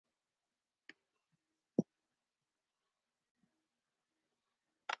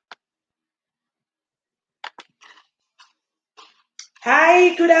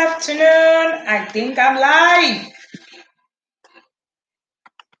Hi, good afternoon. I think I'm live.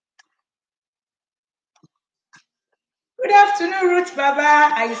 Good afternoon, Ruth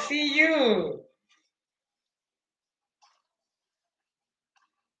Baba. I see you.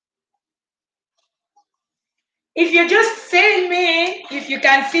 If you're just saying me, if you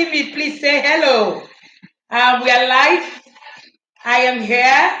can see me, please say hello. We are live. I am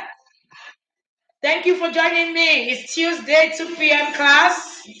here. Thank you for joining me. It's Tuesday, 2 p.m.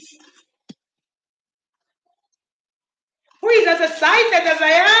 class. Who is as excited as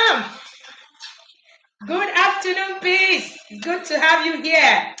I am? Good afternoon, peace. Good to have you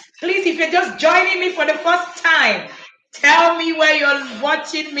here. Please, if you're just joining me for the first time, tell me where you're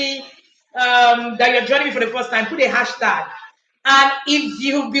watching me, that you're joining me for the first time. Put a hashtag. And if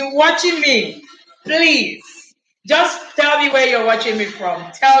you've been watching me, please just tell me where you're watching me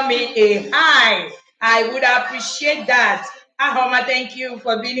from. Tell me a hi. I would appreciate that. Ahoma, thank you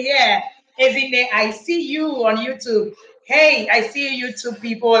for being here. Ezine, I see you on YouTube. Hey, I see you YouTube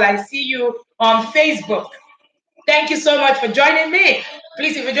people. I see you on Facebook. Thank you so much for joining me.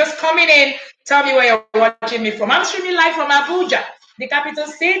 Please, if you're just coming in, tell me where you're watching me from. I'm streaming live from Abuja, the capital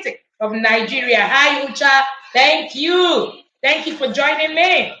city of Nigeria. Hi, Ucha. Thank you. Thank you for joining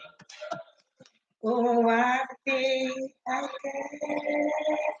me. Oh, I think I can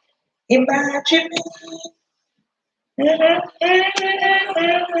imagine me.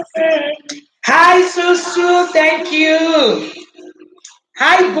 Hi, Susu. Thank you.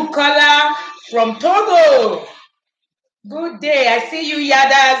 Hi, Bukola from Togo. Good day. I see you,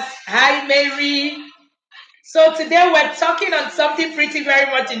 Yadas. Hi, Mary. So today we're talking on something pretty very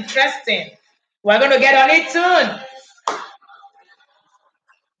much interesting. We're going to get on it soon.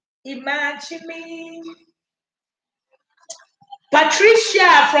 Imagine me.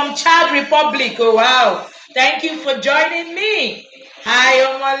 Patricia from Chad Republic. Oh, wow. Thank you for joining me. Hi,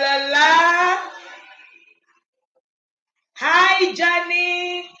 Omalala. Hi,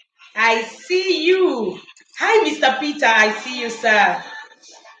 Johnny. I see you. Hi, Mr. Peter. I see you, sir.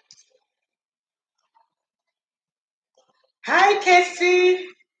 Hi, Casey.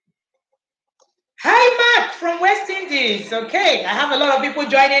 Hi, Mark from West Indies. Okay, I have a lot of people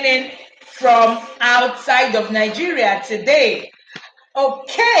joining in from outside of Nigeria today.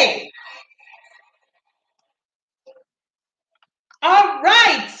 Okay. All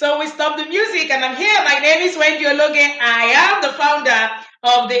right, so we stop the music and I'm here. My name is Wendy Ologe. I am the founder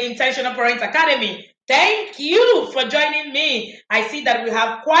of the Intentional Parent Academy. Thank you for joining me. I see that we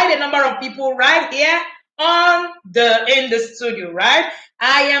have quite a number of people right here in the studio, right?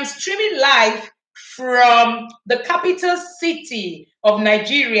 I am streaming live from the capital city of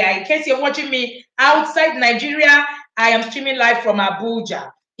Nigeria. In case you're watching me outside Nigeria, I am streaming live from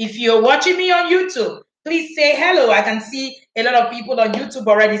Abuja. If you're watching me on YouTube, please say hello. I can see a lot of people on YouTube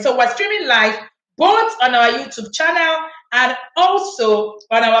already. So we're streaming live both on our YouTube channel and also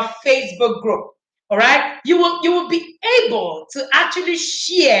on our Facebook group. All right. You will be able to actually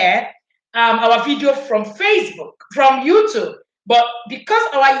share our video from Facebook, from YouTube. But because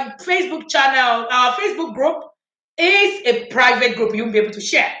our Facebook channel, our Facebook group is a private group, you won't be able to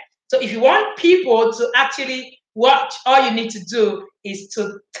share. So if you want people to actually watch, all you need to do is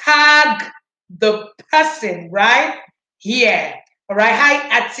to tag the person right here. All right.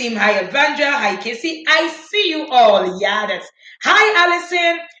 Hi, Atim. Hi, Evandra. Hi, Casey. I see you all. Yeah, that's. Hi,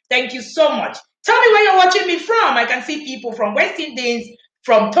 Allison. Thank you so much. Tell me where you're watching me from. I can see people from West Indies,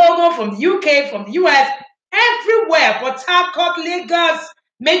 from Togo, from the UK, from the US, everywhere. Port Harcourt, Lagos,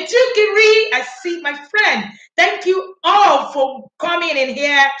 Medjugorje. I see my friend. Thank you all for coming in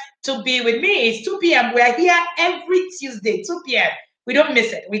here to be with me. It's 2 p.m. We're here every Tuesday, 2 p.m. We don't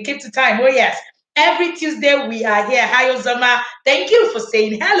miss it. We keep to time. Oh, yes. Every Tuesday we are here. Hi, Ozama. Thank you for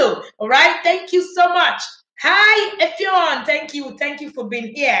saying hello. All right. Thank you so much. Hi, Effion. Thank you. Thank you for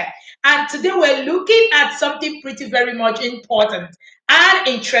being here. And today we're looking at something pretty very much important and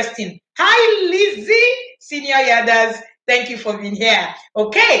interesting. Hi, Lizzie, Senior Yadas. Thank you for being here.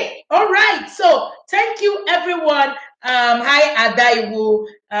 Okay. All right. So thank you, everyone. Hi, Adaiwu.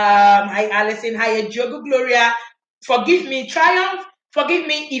 Hi, Alison. Hi, Jogo Gloria. Forgive me, Triumph. Forgive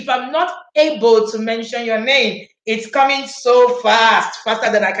me if I'm not able to mention your name. It's coming so fast, faster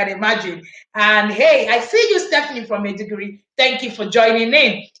than I can imagine. And hey, I see you, Stephanie from a degree. Thank you for joining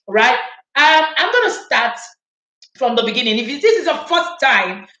in. Right? I'm going to start from the beginning. If this is your first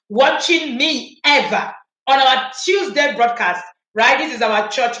time watching me ever on our Tuesday broadcast, right? This is our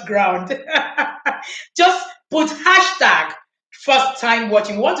church ground. Just put hashtag first time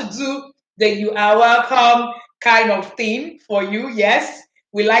watching. We want to do the you are welcome kind of thing for you. Yes.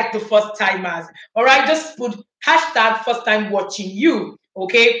 we like the first timers. All right, just put hashtag first time watching you.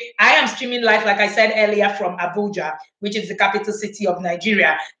 Okay, I am streaming live, like I said earlier, from Abuja, which is the capital city of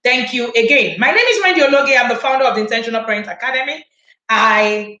Nigeria. Thank you again. My name is Wendy Ologe. I'm the founder of the Intentional Parent Academy.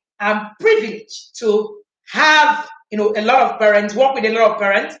 I am privileged to have a lot of parents, work with a lot of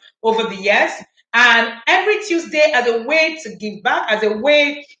parents over the years. And every Tuesday, as a way to give back, as a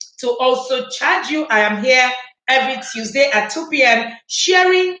way to also charge you, I am here every Tuesday at 2 p.m.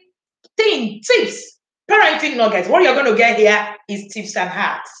 sharing tips, parenting nuggets. What you're going to get here is tips and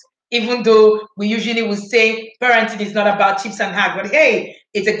hacks. Even though we usually will say parenting is not about tips and hacks, but hey,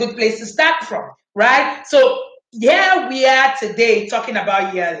 it's a good place to start from, right? So here we are today talking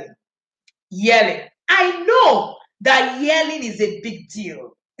about yelling. Yelling. I know that yelling is a big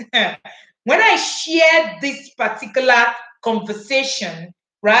deal. When I shared this particular conversation,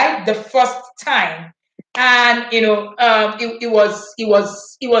 right, the first time, and it was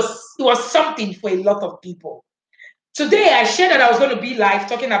something for a lot of people. Today I shared that I was going to be live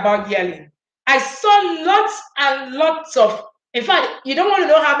talking about yelling. I saw lots and lots of, in fact, you don't want to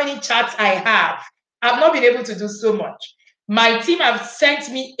know how many chats I have. I've not been able to do so much. My team have sent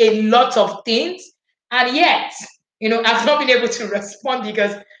me a lot of things, and yet, I've not been able to respond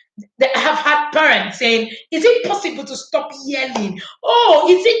because I have had parents saying, is it possible to stop yelling? Oh,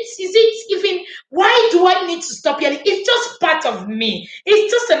 is it even, why do I need to stop yelling? It's just part of me.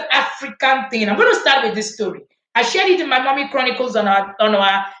 It's just an African thing. I'm going to start with this story. I shared it in my Mommy Chronicles on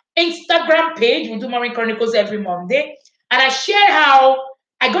our Instagram page. We do Mommy Chronicles every Monday. And I shared how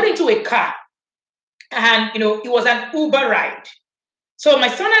I got into a car and, it was an Uber ride. So my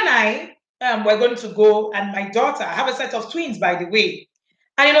son and I were going to go, and my daughter, I have a set of twins, by the way.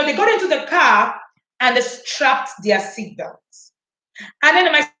 And, they got into the car and they strapped their seatbelts. And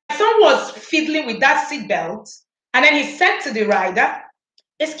then my son was fiddling with that seatbelt. And then he said to the rider,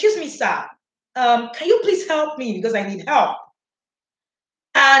 excuse me, sir, can you please help me because I need help?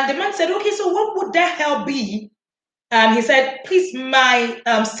 And the man said, okay, so what would that help be? He said, please, my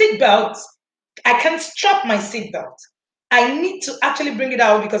seatbelt, I can't strap my seatbelt. I need to actually bring it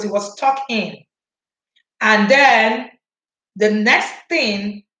out because it was stuck in. And then the next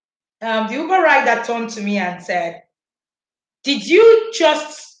thing, the Uber rider turned to me and said, did you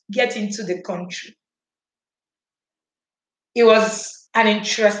just get into the country? It was an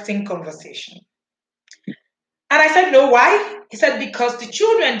interesting conversation. And I said, no, why? He said, because the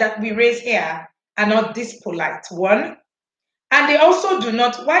children that we raise here are not this polite, one. And they also do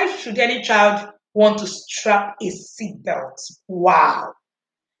not, why should any child want to strap a seatbelt? Wow.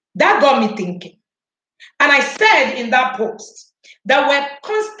 That got me thinking. And I said in that post that we're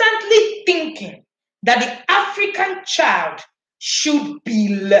constantly thinking that the African child should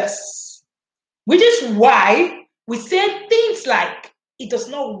be less, which is why we say things like, it does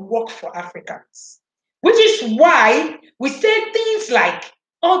not work for Africans, which is why we say things like,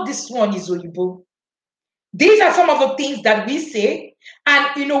 oh, this one is Oyibo. These are some of the things that we say,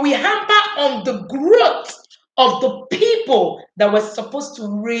 and we hamper on the growth of the people that we're supposed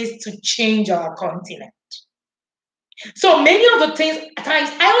to raise to change our continent. So many of the times,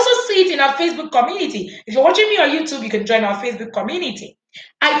 I also see it in our Facebook community. If you're watching me on YouTube, you can join our Facebook community.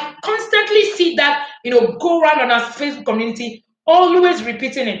 I constantly see that, go around on our Facebook community, always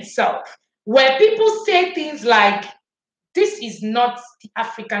repeating itself, where people say things like, this is not the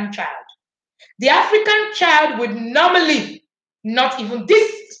African child. The African child would normally not even,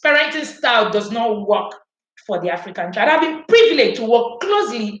 this parenting style does not work for the African child. I've been privileged to work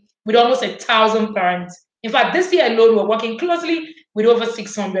closely with almost 1,000 parents. In fact, this year alone, we're working closely with over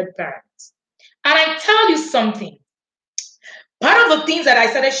 600 parents. And I tell you something, part of the things that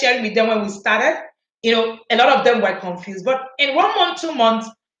I started sharing with them when we started, a lot of them were confused. But in 1 month, 2 months,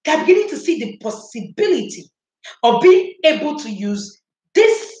 they're beginning to see the possibility of being able to use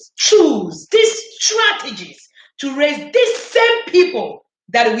these tools, these strategies to raise these same people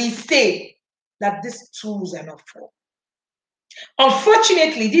that we say that these tools are not for.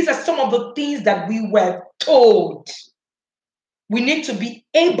 Unfortunately, these are some of the things that we were told. We need to be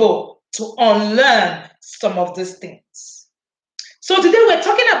able to unlearn some of these things. So today we're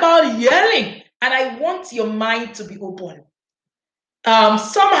talking about yelling, and I want your mind to be open.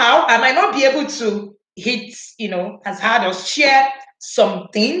 Somehow I might not be able to hit, as hard or share some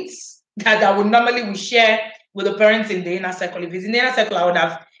things that I would normally share with the parents in the inner circle. If it's in the inner circle, I would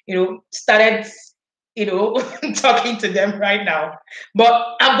have, started, talking to them right now.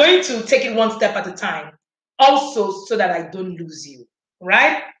 But I'm going to take it one step at a time, also so that I don't lose you,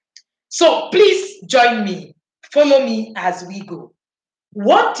 right? So please join me, follow me as we go.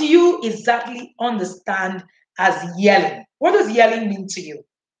 What do you exactly understand as yelling? What does yelling mean to you?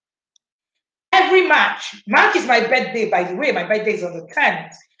 Every March is my birthday, by the way. My birthday is on the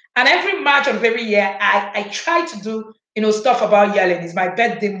 10th. And every March of every year, I try to do, stuff about yelling. It's my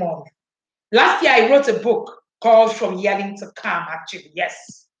birthday month. Last year, I wrote a book called From Yelling to Calm, actually,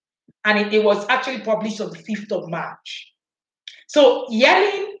 yes. And it was actually published on the 5th of March. So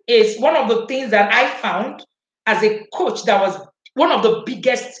yelling is one of the things that I found as a coach that was one of the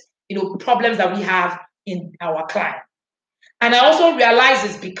biggest, problems that we have in our client. And I also realize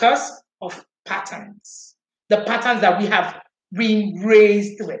it's because of patterns, the patterns that we have been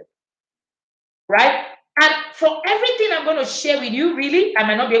raised with, right? And for everything I'm going to share with you, really, I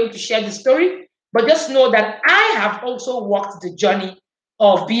might not be able to share the story, but just know that I have also walked the journey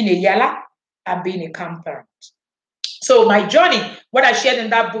of being a yeller and being a calm parent. So my journey, what I shared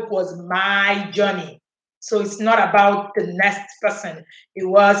in that book was my journey. So it's not about the next person. It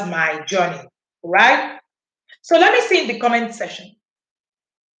was my journey, right? So let me see in the comment section.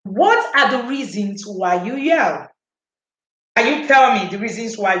 What are the reasons why you yell? Can you tell me the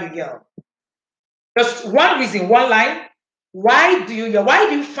reasons why you yell? Just one reason, one line. Why do you yell? Why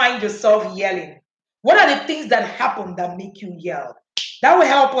do you find yourself yelling? What are the things that happen that make you yell? That will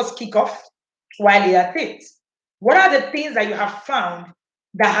help us kick off while you're at it. What are the things that you have found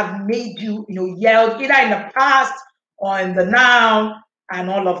that have made you, yell either in the past or in the now and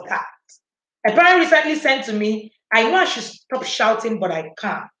all of that? A parent recently said to me, I know I should stop shouting, but I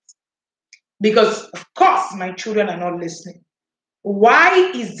can't. Because, of course, my children are not listening.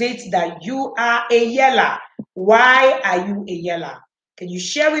 Why is it that you are a yeller? Why are you a yeller? Can you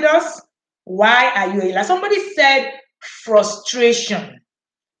share with us? Why are you a yeller? Somebody said frustration.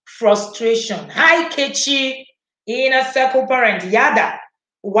 Frustration. Hi, Kechi, inner circle parent, Yada.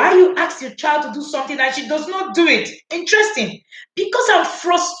 Why you ask your child to do something and she does not do it? Interesting. Because I'm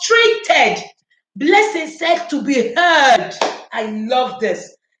frustrated. Blessing said to be heard. I love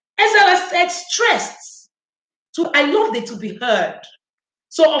this. Ezra said stressed. So I love it to be heard.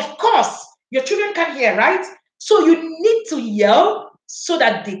 So of course, your children can hear, right? So you need to yell so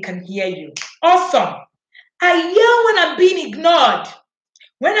that they can hear you. Awesome. I yell when I'm being ignored.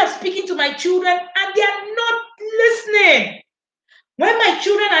 When I'm speaking to my children and they are not listening. When my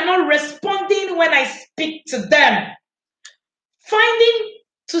children are not responding when I speak to them. Finding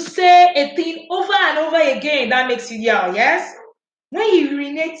to say a thing over and over again, that makes you yell, yes? When he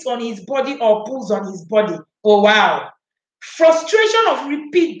urinates on his body or pulls on his body, oh wow. Frustration of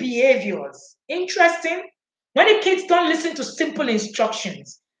repeat behaviors. Interesting. When the kids don't listen to simple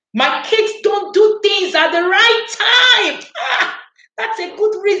instructions. My kids don't do things at the right time. That's a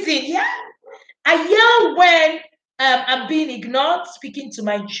good reason, yeah? I yell when I'm being ignored, speaking to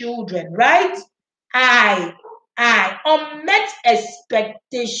my children, right? Unmet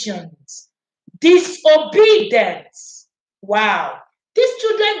expectations, disobedience. Wow. These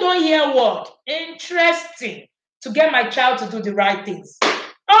children don't hear what? Interesting. To get my child to do the right things.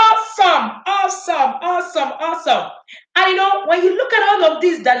 Awesome, awesome, awesome, awesome. And when you look at all of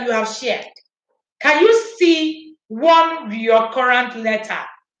this that you have shared, can you see one recurrent letter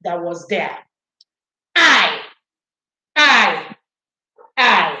that was there? I.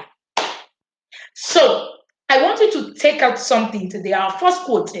 So I want you to take out something today. Our first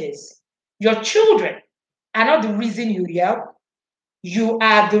quote is, your children are not the reason you yell. You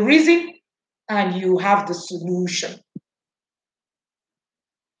are the reason and you have the solution.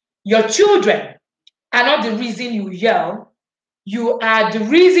 Your children are not the reason you yell. You are the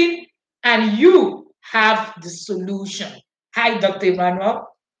reason and you have the solution. Hi, Dr. Emmanuel.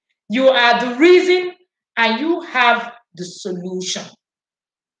 You are the reason and you have the solution.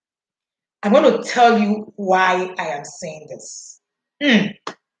 I'm going to tell you why I am saying this. I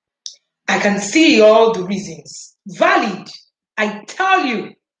can see all the reasons. Valid. I tell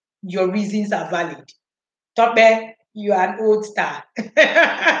you, your reasons are valid. Tope, you are an old star.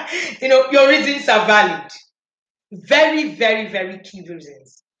 Your reasons are valid. Very, very, very key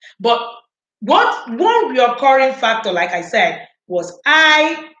reasons. But one recurring factor, like I said, was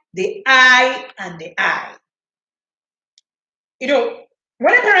the I, and the I.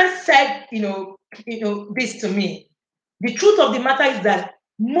 When a parent said, this to me, the truth of the matter is that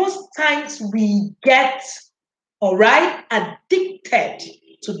most times we get, addicted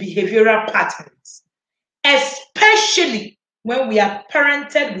to behavioral patterns, especially when we are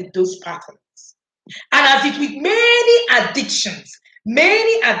parented with those patterns. And as it with many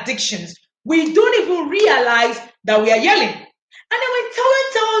addictions, we don't even realize that we are yelling. And then when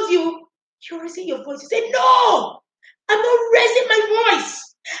someone tells you, you're raising your voice, you say, no, I'm not raising my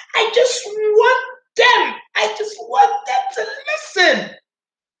voice. I just want them to listen.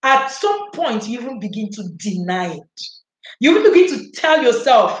 At some point, you even begin to deny it. You will begin to tell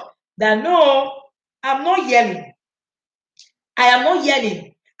yourself that, no, I'm not yelling. I am not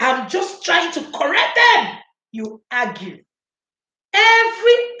yelling. I'm just trying to correct them. You argue.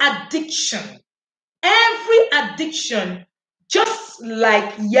 Every addiction, just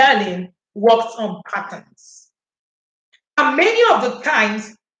like yelling, works on patterns. And many of the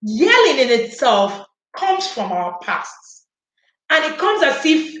times, yelling in itself comes from our past. And it comes as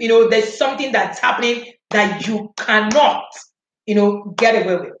if, there's something that's happening that you cannot, get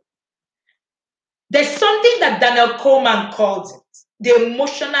away with. There's something that Daniel Coleman calls it, the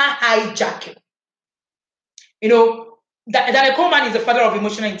emotional hijacking. Daniel Coleman is the father of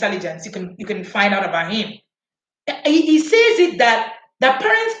emotional intelligence. You can find out about him. He says it that the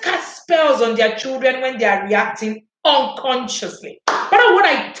parents cast spells on their children when they are reacting unconsciously. But what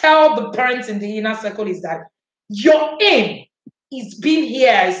I tell the parents in the inner circle is that your aim is being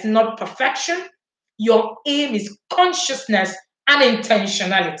here is not perfection. Your aim is consciousness and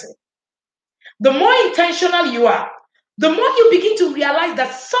intentionality. The more intentional you are, the more you begin to realize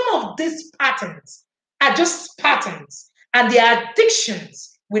that some of these patterns are just patterns and they are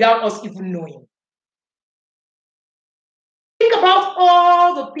addictions without us even knowing. Think about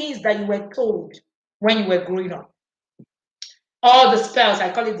all the things that you were told when you were growing up. All the spells,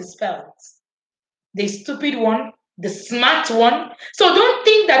 I call it the spells. The stupid one, the smart one. So don't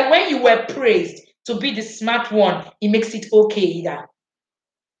think that when you were praised to be the smart one, it makes it okay either.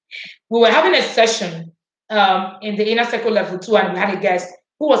 We were having a session in the inner circle level 2, and we had a guest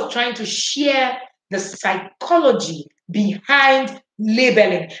who was trying to share the psychology behind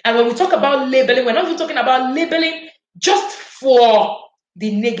labeling. And when we talk about labeling, we're not even talking about labeling just for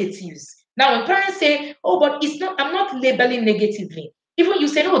the negatives. Now, when parents say, oh, but I'm not labeling negatively. Even you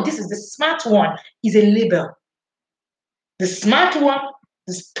say, oh, this is the smart one, is a label. The smart one,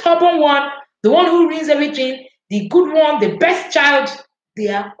 the stubborn one, the one who reads everything, the good one, the best child, they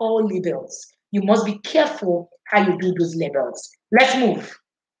are all labels. You must be careful how you do those labels. Let's move.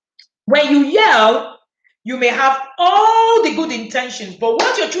 When you yell, you may have all the good intentions, but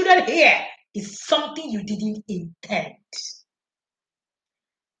what your children hear is something you didn't intend.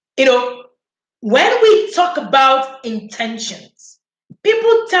 When we talk about intentions,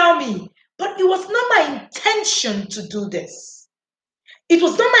 people tell me, but it was not my intention to do this. It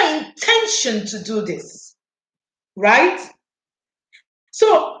was not my intention to do this, right?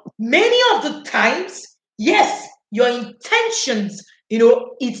 So many of the times, yes, your intentions,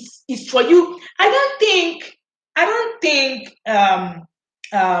 it's for you. I don't think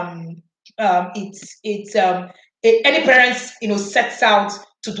any parents, sets out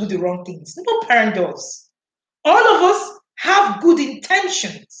to do the wrong things. No parent does. All of us have good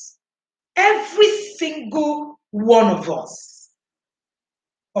intentions. Every single one of us.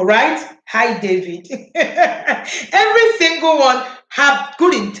 All right? Hi, David. Every single one have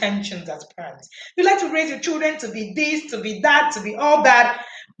good intentions as parents. You like to raise your children to be this, to be that, to be all that.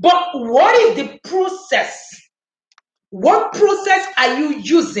 But what is the process? What process are you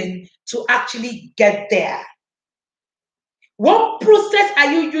using to actually get there? What process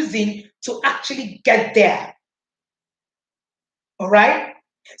are you using to actually get there? All right?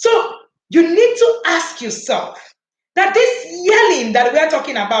 So you need to ask yourself that this yelling that we are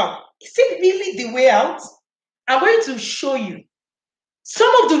talking about, is it really the way out? I'm going to show you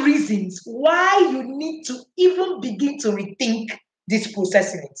some of the reasons why you need to even begin to rethink this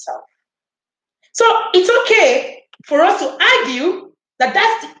process in itself. So it's okay for us to argue that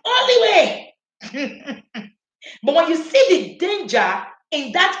that's the only way. But when you see the danger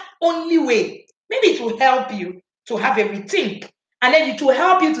in that only way, maybe it will help you to have a rethink. And then it will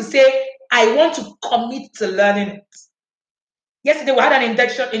help you to say, I want to commit to learning it. Yesterday, we had an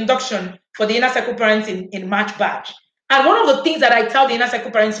induction for the inner circle parents in March batch. And one of the things that I tell the inner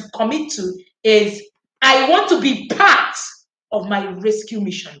circle parents to commit to is, I want to be part of my rescue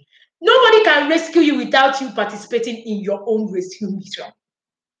mission. Nobody can rescue you without you participating in your own rescue mission.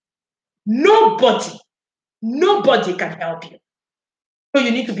 Nobody can help you. So you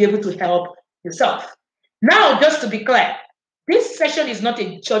need to be able to help yourself. Now, just to be clear, this session is not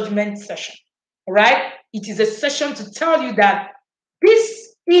a judgment session, all right? It is a session to tell you that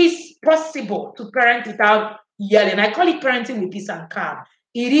this is possible to parent without yelling. I call it parenting with peace and calm.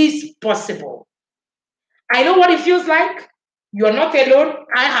 It is possible. I know what it feels like. You're not alone.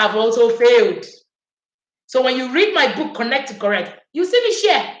 I have also failed. So when you read my book, Connect to Correct, you see me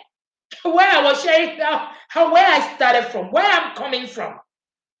share where I was sharing now, where I started from, where I'm coming from.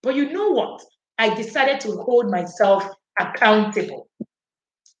 But you know what? I decided to hold myself accountable.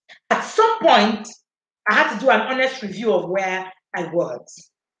 At some point, I had to do an honest review of where I was.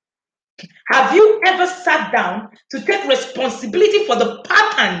 Have you ever sat down to take responsibility for the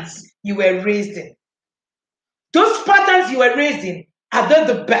patterns you were raised in? Those patterns you were raised in, are they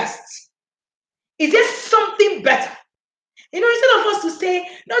the best? Is there something better? Instead of us to say,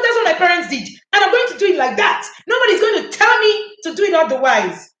 no, that's what my parents did, and I'm going to do it like that. Nobody's going to tell me to do it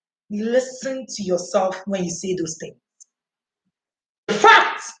otherwise. Listen to yourself when you say those things. The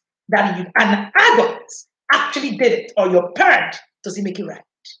fact that an adult actually did it, or your parent, doesn't make it right.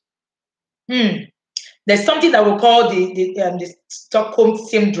 There's something that we call the Stockholm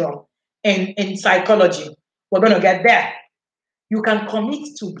syndrome in psychology. We're going to get there. You can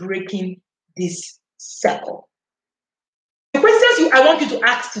commit to breaking this circle. The questions I want you to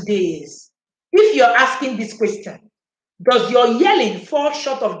ask today is, if you're asking this question, does your yelling fall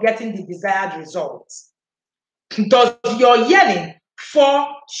short of getting the desired results? Does your yelling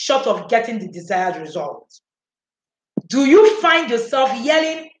fall short of getting the desired results? Do you find yourself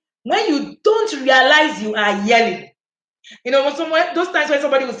yelling when you don't realize you are yelling? Those times when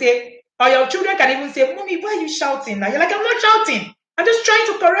somebody will say, or your children can even say, Mommy, why are you shouting now? You're like, I'm not shouting. I'm just trying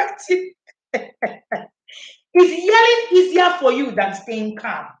to correct you. Is yelling easier for you than staying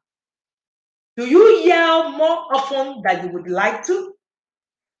calm? Do you yell more often than you would like to?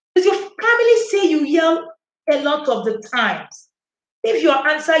 Does your family say you yell a lot of the times? If your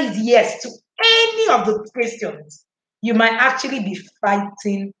answer is yes to any of the questions, you might actually be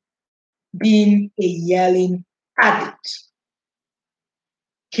fighting being a yelling addict.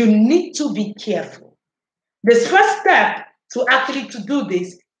 You need to be careful. The first step to do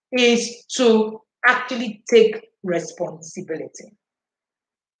this is to actually take responsibility.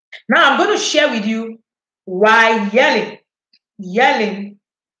 Now I'm going to share with you why yelling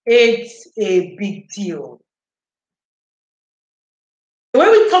is a big deal. The way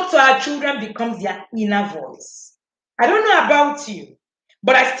we talk to our children becomes their inner voice. I don't know about you,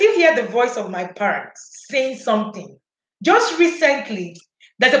 but I still hear the voice of my parents saying something. Just recently,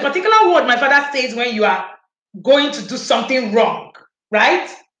 there's a particular word my father says when you are going to do something wrong, right?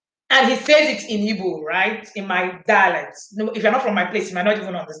 And he says it in Igbo, right? In my dialect. No, if you're not from my place, you might not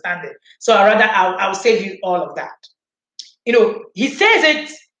even understand it. So I'll save you all of that. He says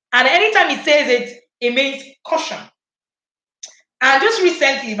it, and anytime he says it, it means caution. And just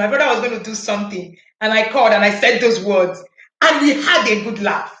recently, my brother was going to do something, and I called and I said those words, and we had a good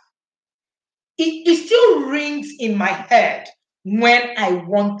laugh. It still rings in my head when I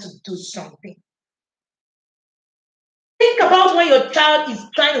want to do something. Think about when your child is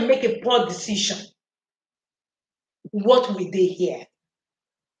trying to make a poor decision. What will they hear?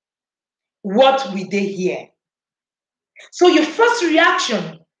 What will they hear? So your first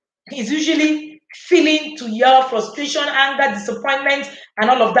reaction is usually feeling to your frustration, anger, disappointment, and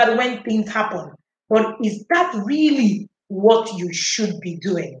all of that when things happen. But is that really what you should be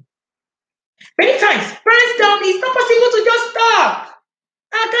doing? Many times, parents tell me it's not possible to just talk.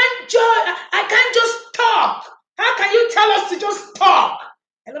 I can't just talk. How can you tell us to just talk?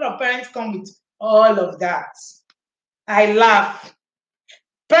 A lot of parents come with all of that. I laugh.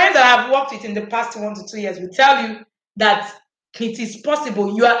 Parents that I've worked with in the past 1 to 2 years will tell you that it is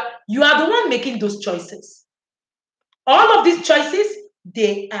possible. You are the one making those choices. All of these choices,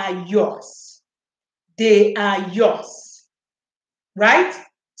 they are yours. They are yours. Right?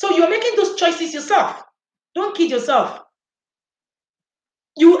 So you're making those choices yourself. Don't kid yourself.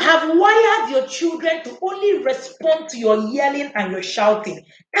 You have wired your children to only respond to your yelling and your shouting.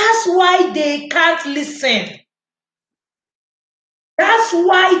 That's why they can't listen. That's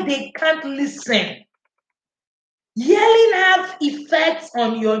why they can't listen. Yelling has effects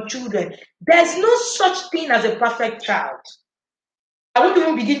on your children. There's no such thing as a perfect child. I won't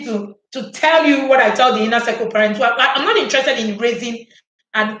even begin to tell you what I tell the inner circle parents. I'm not interested in raising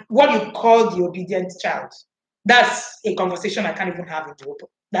and what you call the obedient child. That's a conversation I can't even have in the open.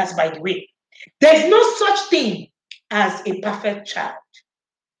 That's by the way. There's no such thing as a perfect child.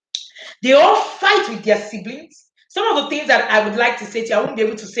 They all fight with their siblings. Some of the things that I would like to say to you, I won't be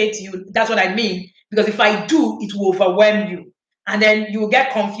able to say to you. That's what I mean. Because if I do, it will overwhelm you. And then you will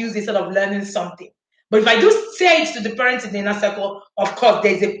get confused instead of learning something. But if I do say it to the parents in the inner circle, of course,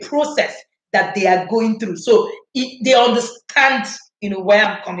 there's a process that they are going through. So they understand, where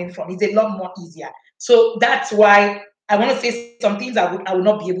I'm coming from. It's a lot more easier. So that's why I want to say some things I will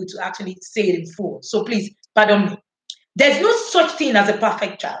not be able to actually say it in full. So please, pardon me. There's no such thing as a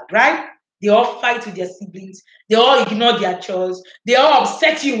perfect child, right? They all fight with their siblings. They all ignore their chores. They all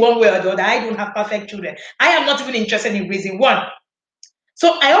upset you one way or the other. I don't have perfect children. I am not even interested in raising one.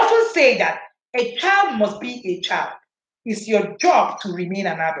 So I often say that a child must be a child. It's your job to remain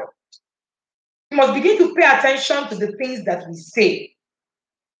an adult. You must begin to pay attention to the things that we say.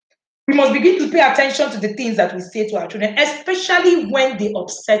 We must begin to pay attention to the things that we say to our children, especially when they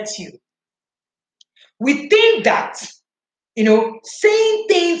upset you. We think that, saying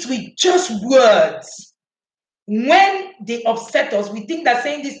things with just words, when they upset us, we think that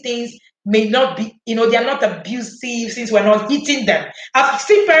saying these things may not be, they are not abusive since we're not hitting them. I've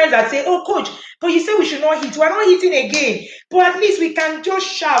seen parents that say, oh, coach, but you say we should not hit. We're not hitting again. But at least we can just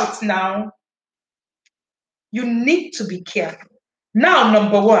shout now. You need to be careful. Now,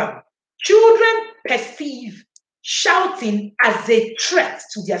 number one, children perceive shouting as a threat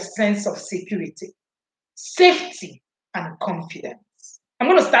to their sense of security, safety, and confidence. I'm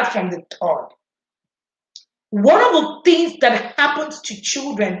going to start from the third. One of the things that happens to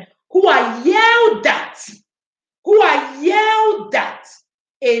children who are yelled at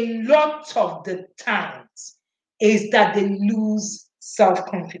a lot of the times is that they lose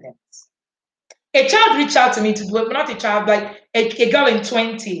self-confidence. A child reached out to me not a child, like a girl in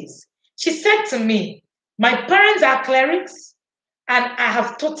 20s. She said to me, my parents are clerics and I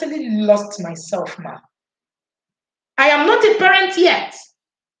have totally lost myself, ma. I am not a parent yet,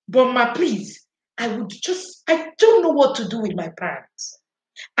 but ma, please, I don't know what to do with my parents.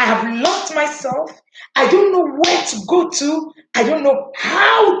 I have lost myself. I don't know where to go to. I don't know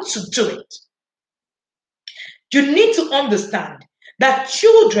how to do it. You need to understand that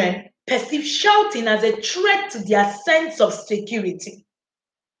children perceive shouting as a threat to their sense of security.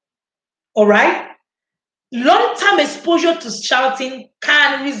 All right? Long-term exposure to shouting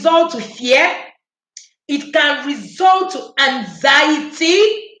can result to fear. It can result to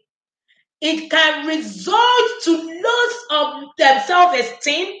anxiety. It can result to loss of their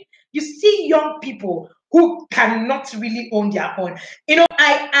self-esteem. You see young people who cannot really own their own.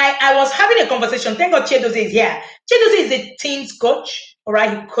 I was having a conversation. Thank God Chedoze is here. Chedoze is a teens coach, all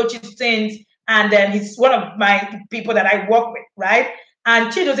right? He coaches teens, and then he's one of my people that I work with, right?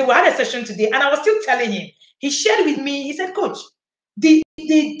 And Chedoze, we had a session today, and I was still telling him. He shared with me, he said, Coach, this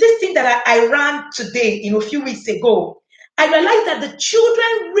thing that I ran today, a few weeks ago, I realized that the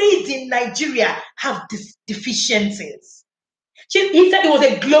children raised in Nigeria have deficiencies. He said it was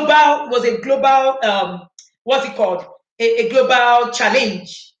a global, what's it called? A global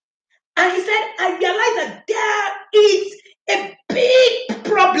challenge. And he said, I realized that there is a big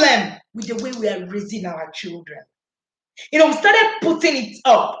problem with the way we are raising our children. We started putting it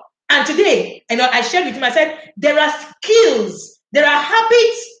up. And today, I shared with him, I said, there are skills, there are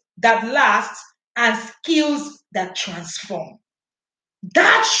habits that last and skills that transform.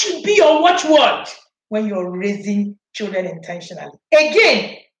 That should be your watchword when you're raising children intentionally.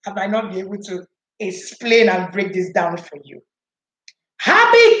 Again, I might not be able to explain and break this down for you.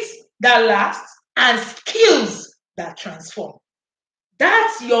 Habits that last and skills that transform.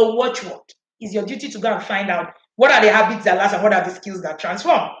 That's your watchword. It's your duty to go and find out what are the habits that last and what are the skills that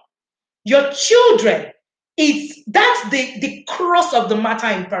transform. Your children, that's the crux of the matter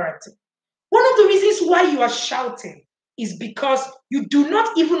in parenting. One of the reasons why you are shouting is because you do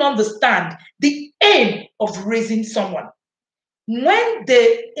not even understand the aim of raising someone. When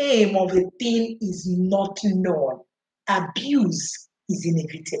the aim of a thing is not known, abuse is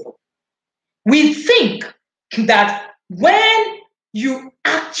inevitable. We think that when you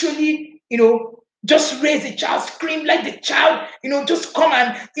actually, just raise a child, scream like the child, just come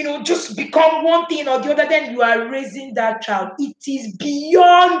and, just become one thing or the other, then you are raising that child. It is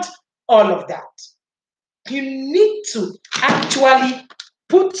beyond all of that. You need to actually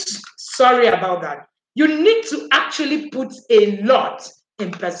you need to actually put a lot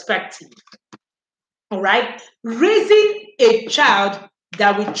in perspective. All right? Raising a child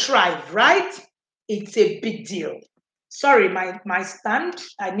that will thrive, right? It's a big deal. Sorry, my stand.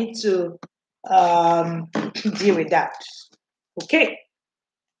 I need to deal with that. Okay.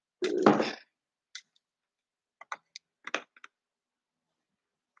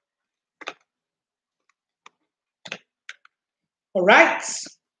 All right.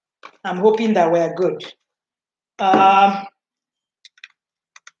 I'm hoping that we're good. All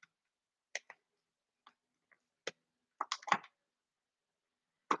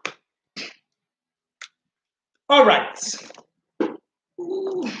right.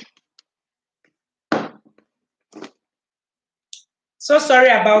 So sorry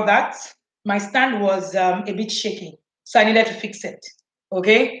about that. My stand was a bit shaky, so I needed to fix it.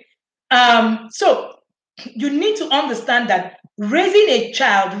 Okay. So you need to understand that raising a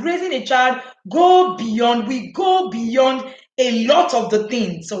child we go beyond a lot of the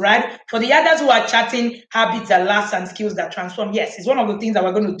things, all right? For the others who are chatting, habits that last and skills that transform, yes, it's one of the things that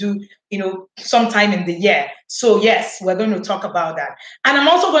we're going to do, sometime in the year. So yes, we're going to talk about that. And I'm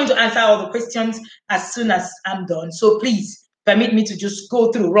also going to answer all the questions as soon as I'm done. So please permit me to just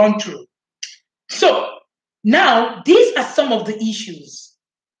run through. So now, these are some of the issues.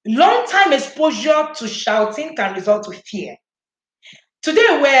 Long-time exposure to shouting can result to fear.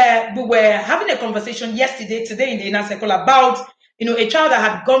 Today, we were having a conversation today in the inner circle about, a child that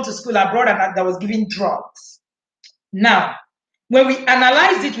had gone to school abroad and that was given drugs. Now, when we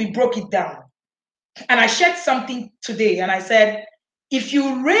analyzed it, we broke it down. And I shared something today, and I said, if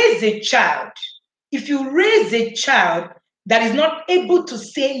you raise a child that is not able to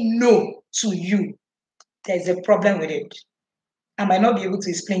say no to you, there's a problem with it. I might not be able to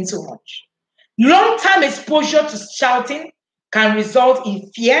explain so much. Long-term exposure to shouting can result in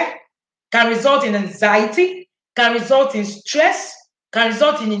fear, can result in anxiety, can result in stress, can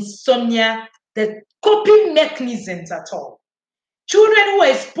result in insomnia, the coping mechanisms at all. Children who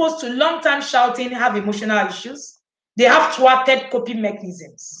are exposed to long-term shouting have emotional issues. They have thwarted coping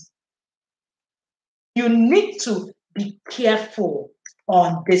mechanisms. You need to be careful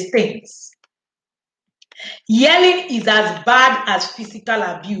on these things. Yelling is as bad as physical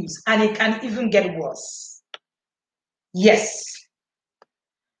abuse, and it can even get worse. Yes.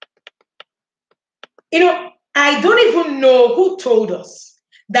 I don't even know who told us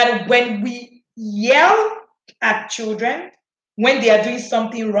that when we yell at children, when they are doing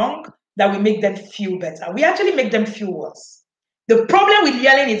something wrong, that we make them feel better. We actually make them feel worse. The problem with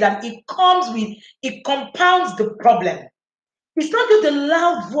yelling is that it compounds the problem. It's not just the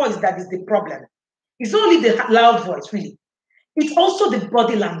loud voice that is the problem. It's not only the loud voice, really. It's also the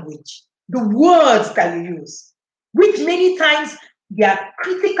body language, the words that you use, which many times they are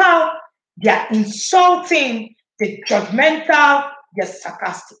critical, they are insulting, they're judgmental, they're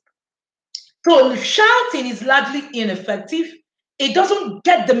sarcastic. So if shouting is largely ineffective, it doesn't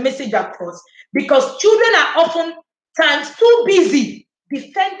get the message across because children are oftentimes too busy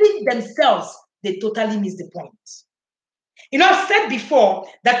defending themselves, they totally miss the point. I've said before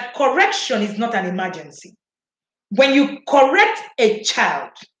that correction is not an emergency. When you correct a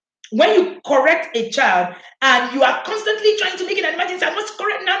child and you are constantly trying to make it an emergency, I must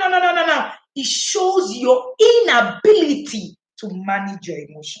correct, no. It shows your inability to manage your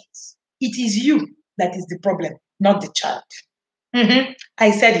emotions. It is you that is the problem, not the child.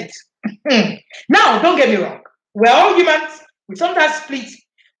 I said it. Now, don't get me wrong. We're all humans. We sometimes split.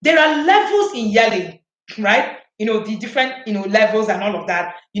 There are levels in yelling, right? The different, levels and all of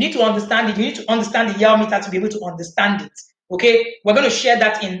that. You need to understand it. You need to understand the yell meter to be able to understand it. Okay? We're going to share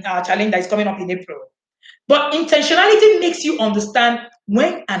that in our challenge that is coming up in April. But intentionality makes you understand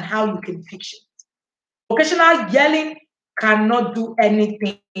when and how you can fix it. Occasional yelling cannot do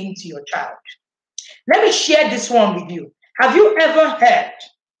anything to your child. Let me share this one with you. Have you ever heard,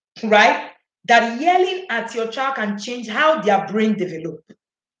 right, that yelling at your child can change how their brain develops?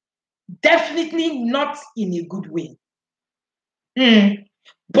 Definitely not in a good way.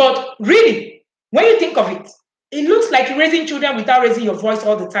 But really, when you think of it, it looks like raising children without raising your voice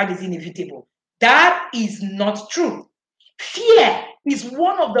all the time is inevitable. That is not true. Fear is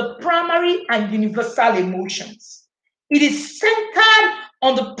one of the primary and universal emotions. It is centered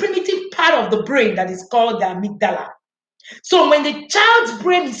on the primitive part of the brain that is called the amygdala. So when the child's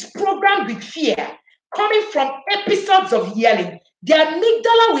brain is programmed with fear, coming from episodes of yelling, the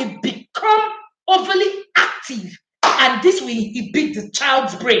amygdala will become overly active, and this will inhibit the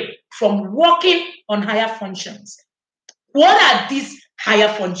child's brain from working on higher functions. What are these higher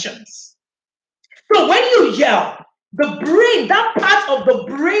functions? So when you yell, the brain, that part of the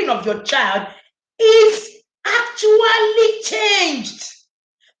brain of your child is actually changed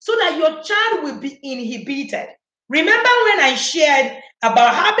so that your child will be inhibited. Remember when I shared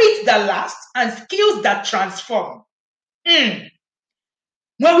about habits that last and skills that transform? When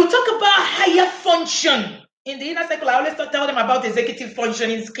we talk about higher function in the inner circle, I always tell them about executive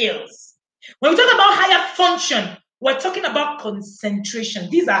functioning skills. When we talk about higher function, we're talking about concentration.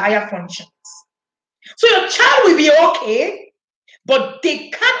 These are higher functions. So your child will be okay, but they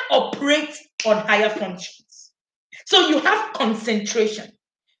can't operate on higher functions. So you have concentration,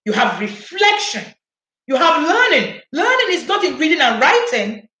 you have reflection, you have learning. Learning is not in reading and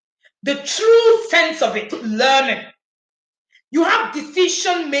writing, the true sense of it, learning. You have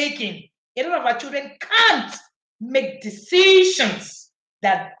decision making. A lot of our children can't make decisions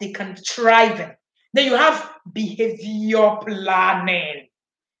that they can thrive in. Then you have behavior planning.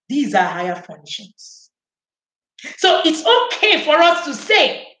 These are higher functions. So it's okay for us to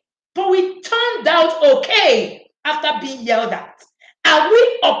say, but we turned out okay after being yelled at. Are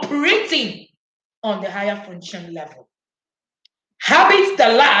we operating on the higher function level? Habits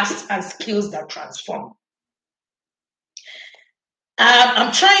that last and skills that transform.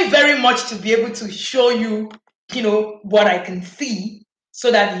 I'm trying very much to be able to show you what I can see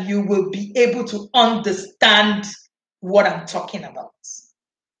so that you will be able to understand what I'm talking about.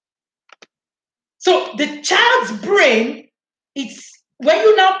 So the child's brain, it's when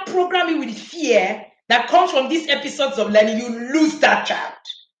you now program it with fear that comes from these episodes of learning, you lose that child.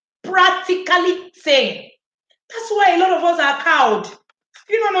 Practically saying. That's why a lot of us are cowed.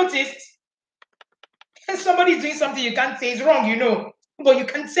 You don't notice? If somebody's doing something you can't say is wrong, but you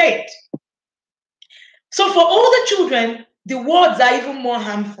can say it. So for older children, the words are even more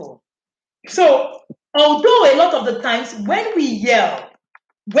harmful. So although a lot of the times when we yell,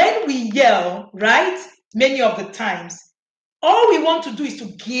 right, many of the times, all we want to do is to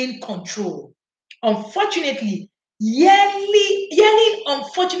gain control. Unfortunately, yelling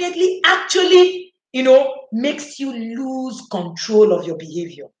unfortunately actually, makes you lose control of your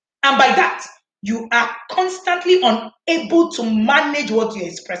behavior. And by that, you are constantly unable to manage what you're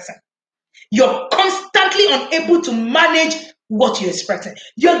expressing. You're constantly unable to manage what you're expressing.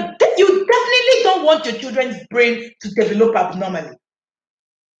 You definitely don't want your children's brain to develop abnormally.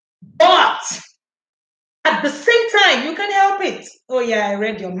 But at the same time, you can help it. Oh yeah, I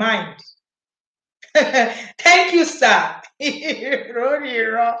read your mind. Thank you, sir. Thank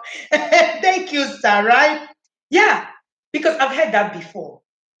you, sir, right? Yeah, because I've heard that before.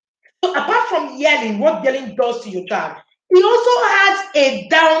 So apart from yelling, what yelling does to your child, it also has a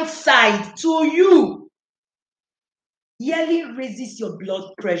downside to you. Yelling raises your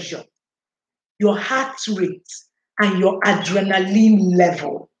blood pressure, your heart rate, and your adrenaline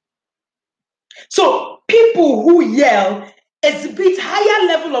level. So people who yell exhibit higher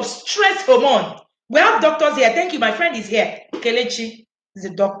level of stress hormone. We have doctors here. Thank you. My friend is here. Kelechi is a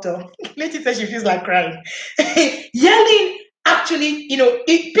doctor. Kelechi says she feels like crying. Yelling actually,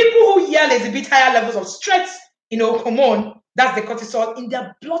 people who yell exhibit higher levels of stress, hormone, that's the cortisol, in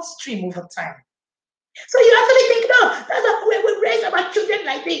their bloodstream over time. So you actually think, no, that's not where we raise our children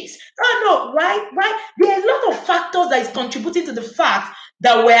like this. No, right? There are a lot of factors that is contributing to the fact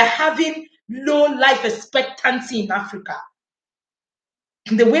that we're having low life expectancy in Africa.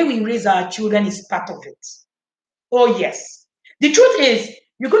 The way we raise our children is part of it. Oh, yes. The truth is,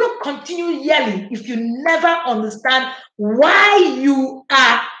 you're going to continue yelling if you never understand why you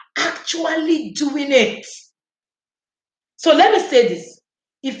are actually doing it. So let me say this.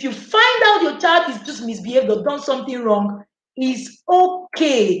 If you find out your child is just misbehaved or done something wrong, it's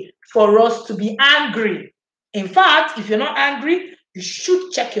okay for us to be angry. In fact, if you're not angry, you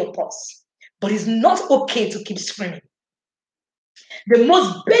should check your pulse. But it's not okay to keep screaming. The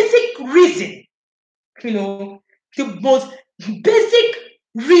most basic reason, the most basic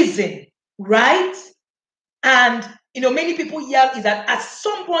reason, right? And, many people yell is that at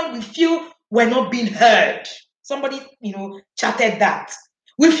some point we feel we're not being heard. Somebody, chatted that.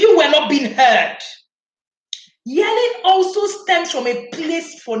 We feel we're not being heard. Yelling also stems from a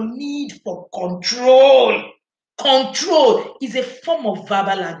place for need for control. Control is a form of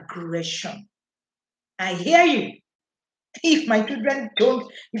verbal aggression. I hear you. If I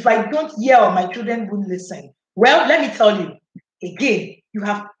don't yell, my children won't listen. Well, let me tell you, again, you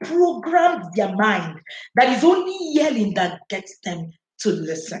have programmed their mind that is only yelling that gets them to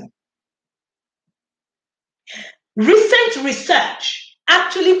listen. Recent research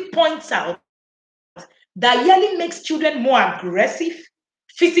actually points out that yelling makes children more aggressive,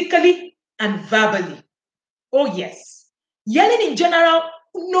 physically and verbally. Oh, yes. Yelling in general,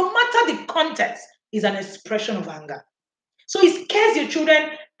 no matter the context, is an expression of anger. So it scares your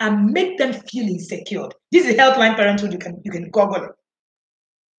children and make them feel insecure. This is Healthline Parenthood. You can Google it.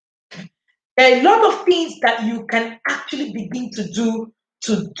 There are a lot of things that you can actually begin to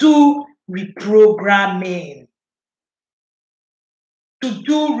do reprogramming. To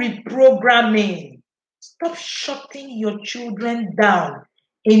do reprogramming. Stop shutting your children down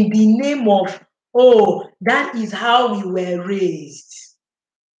in the name of, oh, that is how we were raised.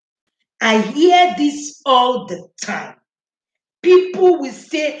 I hear this all the time. People will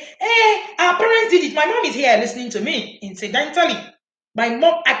say, hey, our parents did it. My mom is here listening to me incidentally. My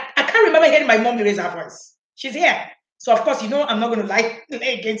mom, I can't remember hearing my mom raise her voice. She's here. So, of course, I'm not going to lie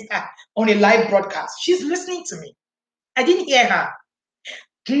against her on a live broadcast. She's listening to me. I didn't hear her.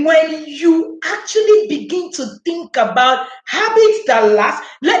 When you actually begin to think about habits that last,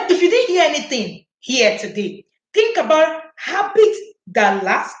 like if you didn't hear anything here today, think about habits that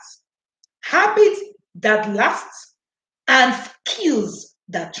last, and skills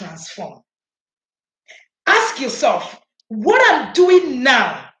that transform. Ask yourself, what I'm doing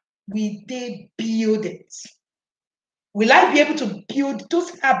now, will they build it? Will I be able to build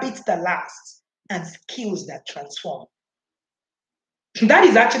those habits that last and skills that transform? That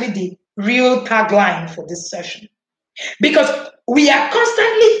is actually the real tagline for this session. Because we are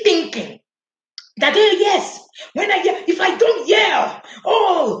constantly thinking that, yes, if I don't yell,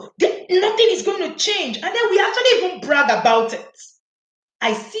 nothing is going to change. And then we actually even brag about it.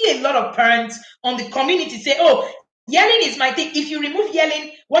 I see a lot of parents on the community say, yelling is my thing. If you remove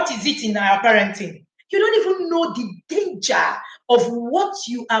yelling, what is it in our parenting? You don't even know the danger of what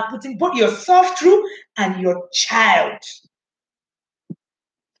you are putting both yourself through and your child.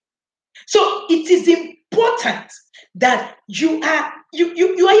 So it is important that you are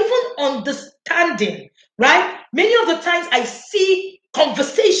even understanding, right? Many of the times I see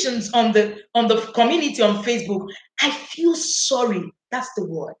conversations on the community on Facebook. I feel sorry. That's the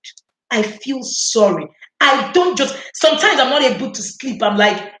word. I feel sorry. Sometimes I'm not able to sleep. I'm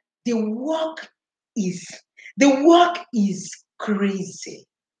like, the work is crazy.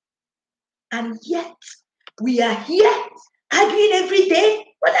 And yet we are here arguing every day.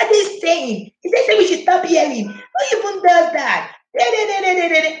 What are they saying? Is they say we should stop yelling? Who even does that?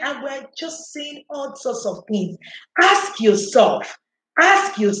 And we're just saying all sorts of things. Ask yourself,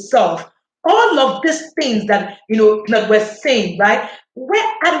 all of these things that that we're saying, right?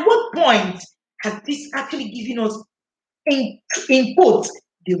 At what point has this actually given us input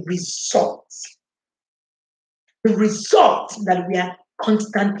the results? The results that we are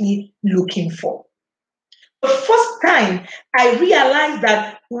constantly looking for. The first time I realized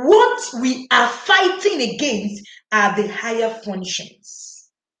that what we are fighting against are the higher functions.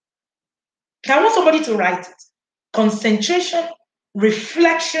 I want somebody to write it. Concentration,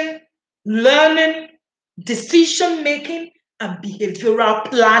 reflection, learning, decision making, and behavioral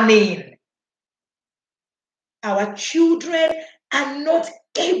planning. Our children are not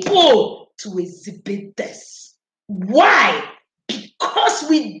able to exhibit this. Why? Because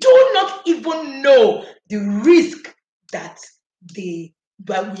we do not even know the risk that we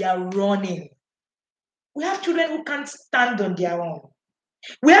are running. We have children who can't stand on their own.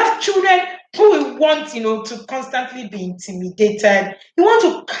 We have children who will want, to constantly be intimidated. You want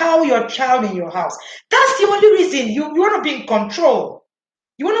to cow your child in your house. That's the only reason you want to be in control.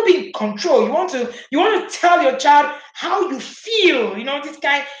 You want to be in control. You want to tell your child how you feel. This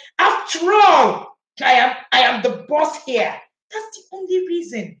guy. After all, I am the boss here. That's the only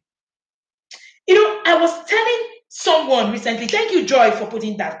reason. I was telling someone recently, thank you, Joy, for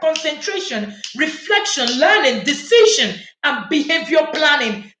putting that. Concentration, reflection, learning, decision, and behavior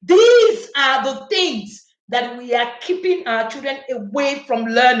planning. These are the things that we are keeping our children away from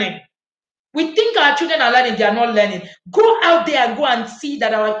learning. We think our children are learning, they are not learning. Go out there and go and see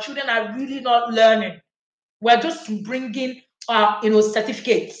that our children are really not learning. We're just bringing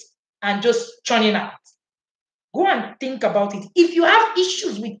certificates and just churning out. Go and think about it. If you have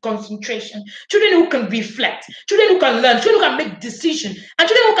issues with concentration, children who can reflect, children who can learn, children who can make decisions, and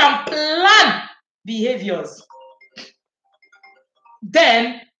children who can plan behaviors,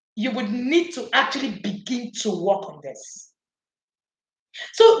 then you would need to actually begin to work on this.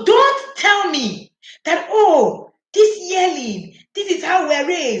 So don't tell me that, this yelling, this is how we're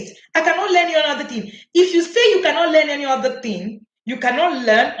raised. I cannot learn any other thing. If you say you cannot learn any other thing, you cannot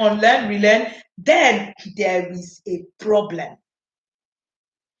learn, unlearn, relearn, then there is a problem.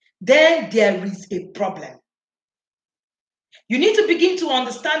 You need to begin to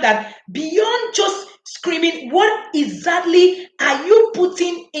understand that beyond just screaming, what exactly are you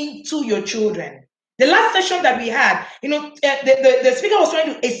putting into your children? The last session that we had, the speaker was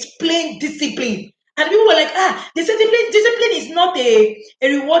trying to explain discipline. And people were like, the discipline is not a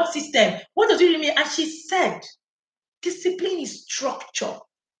reward system. What does it really mean? And she said, discipline is structure.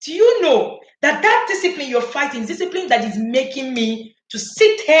 Do you know that discipline you're fighting is discipline that is making me to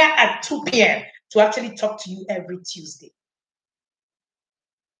sit here at 2 p.m. to actually talk to you every Tuesday?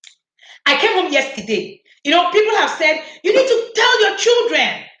 I came home yesterday. People have said, you need to tell your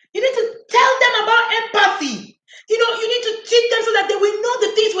children. You need to tell them about empathy. You need to teach them so that they will know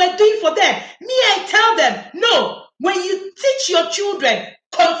the things we're doing for them. Me, I tell them, no. When you teach your children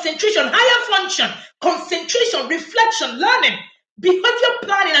concentration, higher function, concentration, reflection, learning, behavior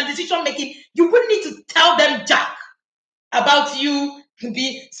planning, and decision making, you wouldn't need to tell them jack about you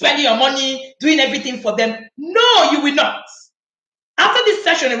be spending your money, doing everything for them. No, you will not. After this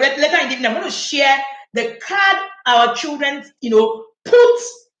session, later in the evening, I'm going to share the card our children, put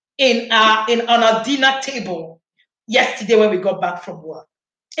on our dinner table yesterday when we got back from work.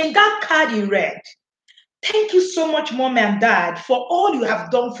 In that card, he read, "Thank you so much, Mom and Dad, for all you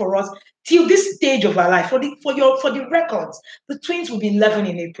have done for us till this stage of our life. For the records, the twins will be 11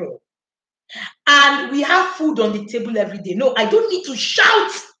 in April, and we have food on the table every day. No, I don't need to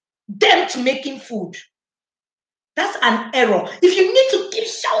shout them to making food. That's an error. If you need to keep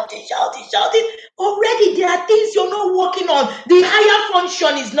shouting, already there are things you're not working on. The higher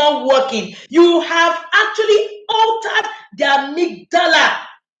function is not working. You have actually altered the amygdala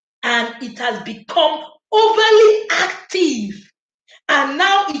and it has become overly active. And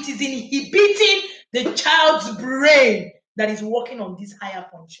now it is inhibiting the child's brain that is working on these higher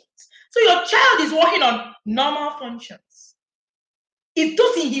functions. So your child is working on normal functions. It's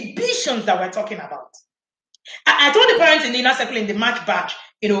those inhibitions that we're talking about. I told the parents in the inner circle in the March batch,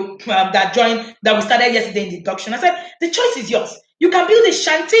 that joined, that we started yesterday in the induction. I said, the choice is yours. You can build a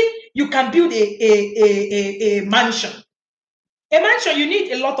shanty, you can build a mansion. A mansion, you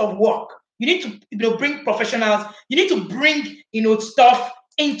need a lot of work. You need to bring professionals. You need to bring stuff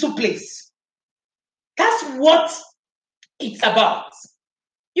into place. That's what it's about.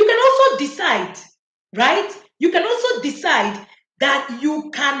 You can also decide, right? You can also decide that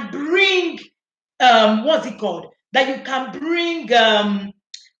you can bring what's it called? That you can bring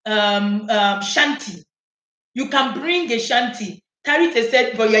shanty. You can bring a shanty. Tarita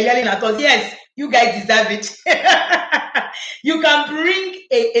said, but you're yelling at us. Yes, you guys deserve it. You can bring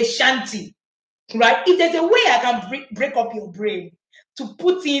a shanty, right? If there's a way I can break up your brain to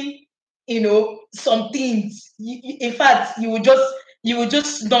put in, some things. In fact, you will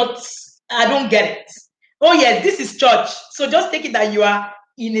just not. I don't get it. Oh yes, this is church. So just take it that you are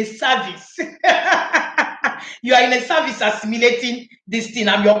in a service. You are in a service assimilating this thing.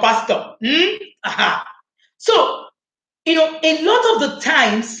 I'm your pastor. So, a lot of the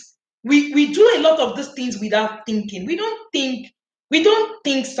times we do a lot of these things without thinking. We don't think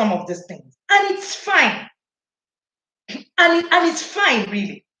some of these things. And it's fine. And it's fine,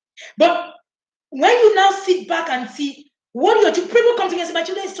 really. But when you now sit back and see what your people come to me and say, my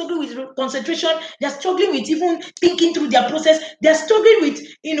children are struggling with concentration, they're struggling with even thinking through their process, they're struggling with,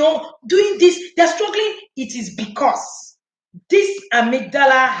 doing this, they're struggling. It is because this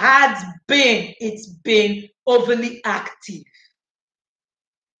amygdala it's been overly active.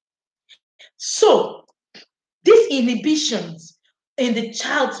 So these inhibitions in the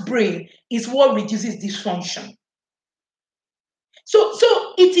child's brain is what reduces dysfunction. So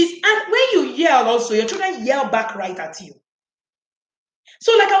it is, and when you yell also, your children yell back right at you.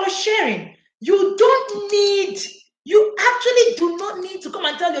 So like I was sharing, you actually do not need to come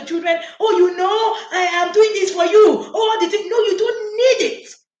and tell your children, oh, I am doing this for you. Oh, no, you don't need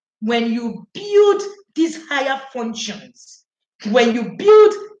it. When you build these higher functions,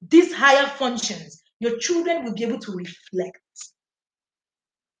 your children will be able to reflect.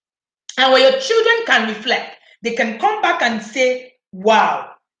 And when your children can reflect, they can come back and say,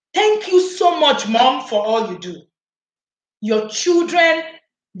 wow, thank you so much, Mom, for all you do. Your children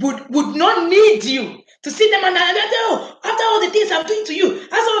would not need you to sit them and after all the things I'm doing to you,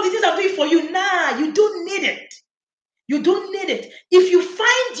 after all the things I'm doing for you, nah, you don't need it. You don't need it. If you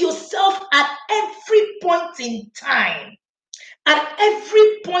find yourself at every point in time,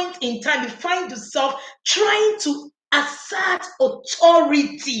 you find yourself trying to assert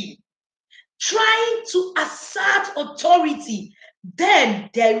authority, then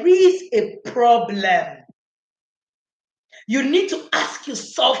there is a problem. You need to ask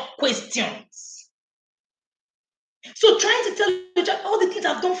yourself questions. So trying to tell your child all the things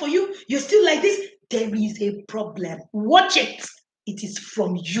I've done for you, you're still like this, there is a problem. Watch it. It is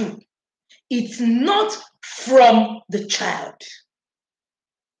from you. It's not from the child.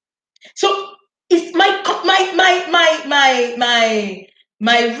 So it's my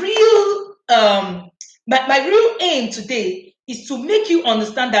real aim today is to make you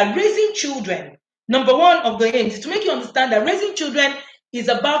understand that raising children, number one of the aims is to make you understand that raising children is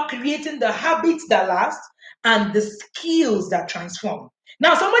about creating the habits that last and the skills that transform.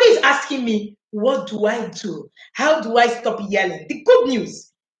 Now, somebody is asking me, what do I do? How do I stop yelling? The good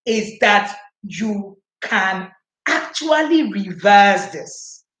news is that you can actually reverse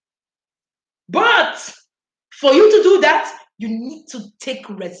this. But for you to do that, you need to take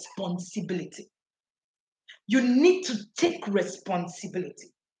responsibility. You need to take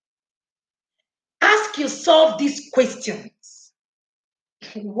responsibility. Ask yourself these questions.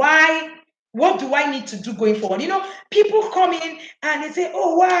 Why? What do I need to do going forward? People come in and they say,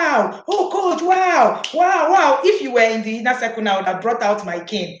 oh, wow. Oh, coach, wow. Wow, wow. If you were in the inner circle now, I would have brought out my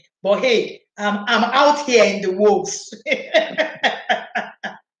cane. But hey, I'm out here in the wolves. And,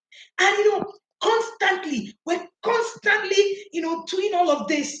 we're constantly, doing all of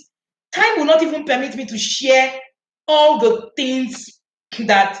this. Time will not even permit me to share all the things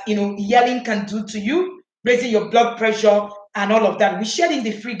that, yelling can do to you, raising your blood pressure and all of that. We shared in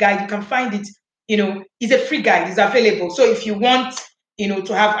the free guide. You can find it, it's a free guide. It's available. So if you want,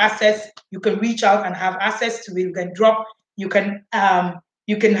 to have access, you can reach out and have access to it. You can drop, you can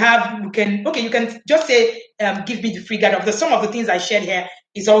just say, give me the free guide. Of the some of the things I shared here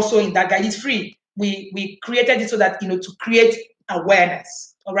is also in that guide. It's free. We created it so that, to create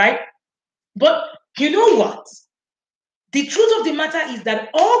awareness. All right. But you know what? The truth of the matter is that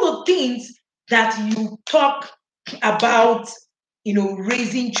all the things that you talk about,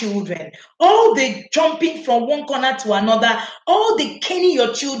 raising children, all the jumping from one corner to another, all the caning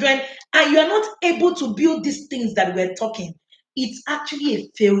your children, and you are not able to build these things that we're talking, it's actually a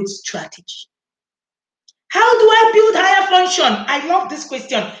failed strategy. How do I build higher function? I love this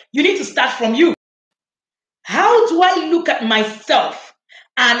question. You need to start from you. How do I look at myself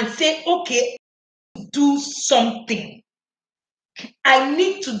and say, okay, do something? I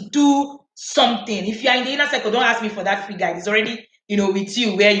need to do something. If you are in the inner circle, don't ask me for that free guide. It's already, with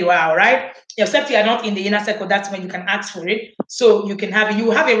you where you are, right? Except you are not in the inner circle, that's when you can ask for it. So you can have it. You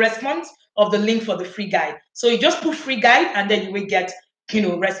will have a response of the link for the free guide. So you just put free guide and then you will get,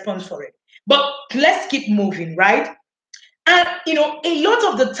 response for it. But let's keep moving, right? And, a lot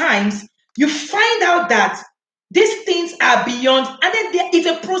of the times you find out that these things are beyond, and then there is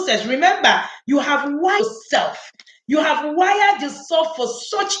a process. Remember, you have wired yourself. You have wired yourself for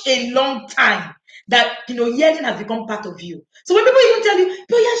such a long time that, yelling has become part of you. So when people even tell you, you're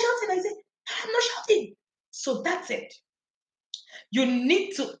shouting, I say, I'm not shouting. So that's it. You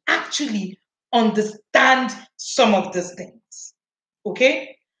need to actually understand some of these things.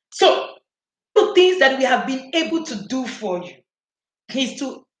 Okay? So the things that we have been able to do for you is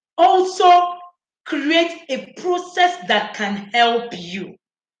to also create a process that can help you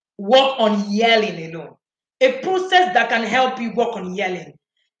work on yelling alone. A process that can help you work on yelling.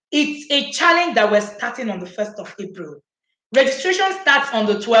 It's a challenge that we're starting on the 1st of April. Registration starts on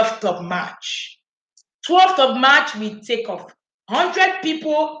the 12th of March. 12th of March, we take off 100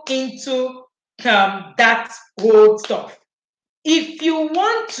 people into that whole stuff. If you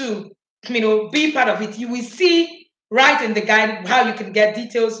want to, be part of it, you will see right in the guide how you can get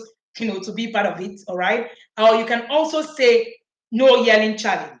details, to be part of it, all right? Or you can also say no yelling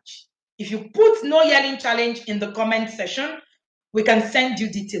challenge. If you put no yelling challenge in the comment section, we can send you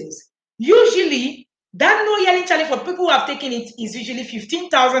details. Usually, that no yelling challenge for people who have taken it is usually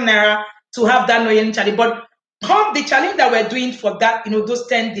 15,000 naira to have that no yelling challenge. But come the challenge that we're doing for that, those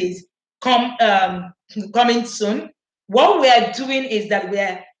 10 days, coming soon. What we are doing is that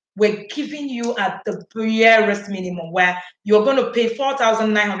we're giving you at the barest minimum, where you're going to pay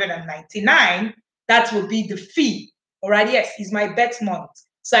 4,999. That will be the fee. All right. Yes, it's my bet month.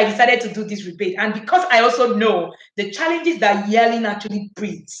 So I decided to do this rebate. And because I also know the challenges that yelling actually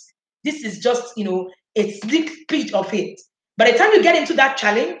breeds, this is just, a sneak peek of it. By the time you get into that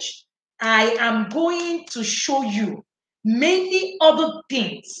challenge, I am going to show you many other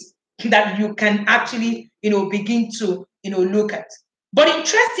things that you can actually, begin to, look at. But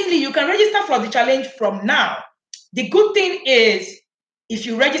interestingly, you can register for the challenge from now. The good thing is, if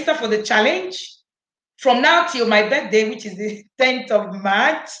you register for the challenge from now till my birthday, which is the 10th of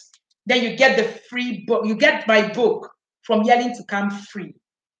March, then you get the free book. You get my book, From Yelling to Calm Free.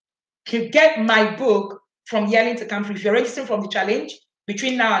 You get my book, From Yelling to Calm Free. If you're registering from the challenge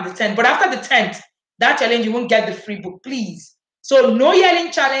between now and the 10th. But after the 10th, that challenge, you won't get the free book, please. So no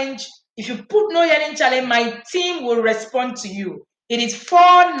yelling challenge. If you put no yelling challenge, my team will respond to you. It is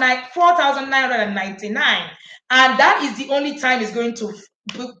 4,999. And that is the only time it's going to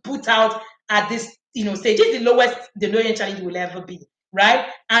put out at this stage. This is the lowest the no yelling challenge will ever be, right?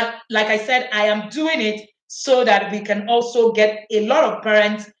 And like I said, I am doing it so that we can also get a lot of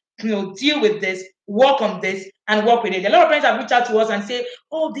parents deal with this, work on this, and work with it. A lot of parents have reached out to us and say,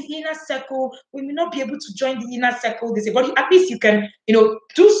 oh, the inner circle, we may not be able to join the inner circle. They say, but at least you can,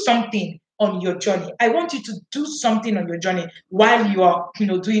 do something on your journey. I want you to do something on your journey while you are,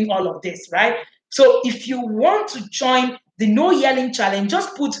 doing all of this, right? So if you want to join the no yelling challenge,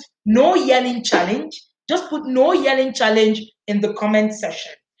 just put no yelling challenge. Just put no yelling challenge in the comment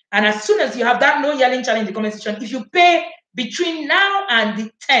section. And as soon as you have that no yelling challenge in the comment section, if you pay between now and the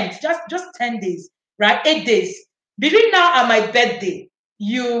 10th, just 10 days, right? 8 days. Between now and my birthday,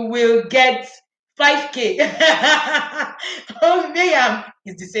 you will get 5K. Oh, Mayam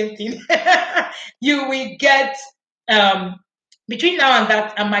is the same thing. You will get between now and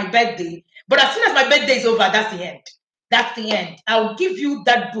that and my birthday. But as soon as my birthday is over, that's the end. That's the end. I'll give you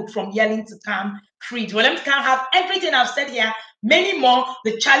that book, From Yelling to Calm Free. Well, can have everything I've said here, many more,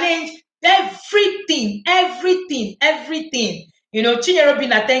 the challenge, everything.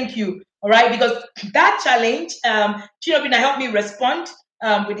 Chinyerobina, thank you. All right, because that challenge, Chinyerobina helped me respond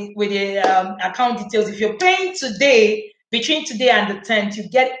with the account details. If you're paying today, between today and the 10th, you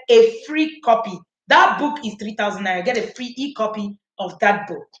get a free copy. That book is 3,000 naira. Get a free e-copy of that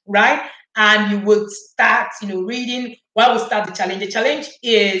book, right? And you will start, reading while we start the challenge. The challenge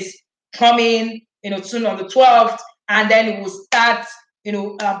is coming, soon on the 12th, and then we will start,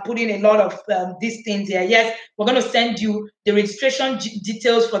 putting a lot of these things here. Yes, we're going to send you the registration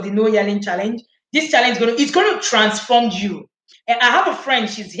details for the No Yelling Challenge. This challenge is going to transform you. And I have a friend,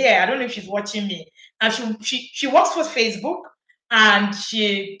 she's here. I don't know if she's watching me. And she works for Facebook, and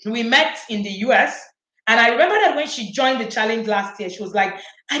we met in the US. And I remember that when she joined the challenge last year, she was like,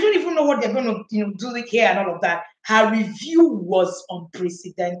 I don't even know what they're going to do it here and all of that. Her review was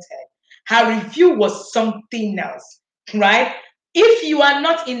unprecedented. Her review was something else, right? If you are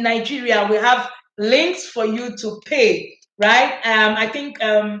not in Nigeria, we have links for you to pay, right? I think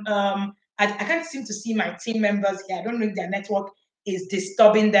I can't seem to see my team members here. I don't know if their network is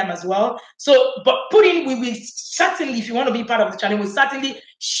disturbing them as well. So, but we will certainly, if you want to be part of the challenge, we'll certainly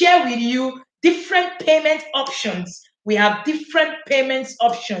share with you different payment options. We have different payments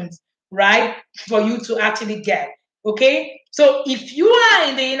options, right, for you to actually get. Okay, so if you are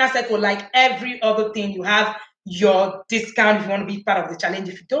in the inner circle, like every other thing, you have your discount if you want to be part of the challenge.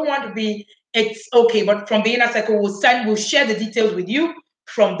 If you don't want to be, it's okay. But from the inner circle, we'll share the details with you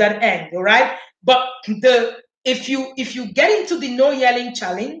from that end. All right. But if you get into the No Yelling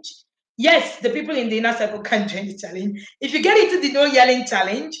Challenge, yes, the people in the inner circle can join the challenge. If you get into the No Yelling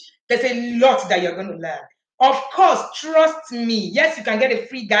Challenge, there's a lot that you're going to learn. Of course, trust me. Yes, you can get a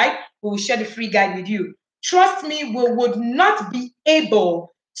free guide. We will share the free guide with you. Trust me, we would not be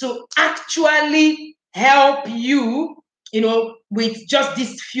able to actually help you, with just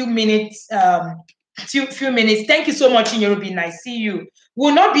these few minutes. Few minutes. Thank you so much, Inyorobin. I see you.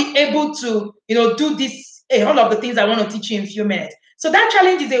 We'll not be able to, do this, all of the things I want to teach you in a few minutes. So that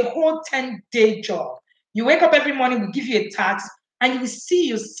challenge is a whole 10-day job. You wake up every morning, we give you a task, and you will see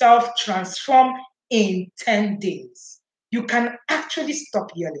yourself transform in 10 days. You can actually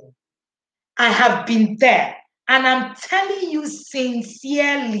stop yelling. I have been there, and I'm telling you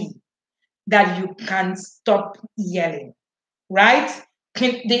sincerely that you can stop yelling, right?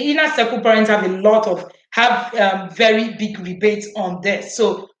 The inner circle parents have very big rebates on this.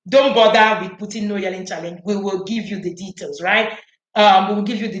 So don't bother with putting No Yelling Challenge. We will give you the details, right? We will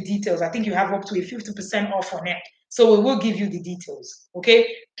give you the details. I think you have up to a 50% off on it. So we will give you the details,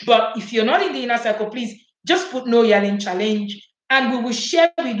 okay? But if you're not in the inner circle, please just put No Yelling Challenge, and we will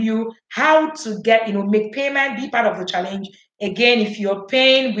share with you how to get, make payment, be part of the challenge. Again, if you're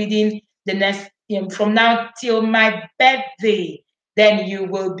paying within the next, from now till my birthday, then you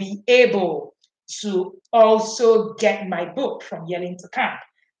will be able to also get my book, From Yelling to Camp.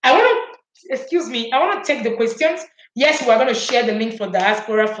 I want to take the questions. Yes, we're going to share the link for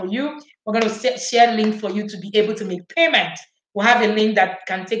diaspora for you. We're going to share a link for you to be able to make payment. We'll have a link that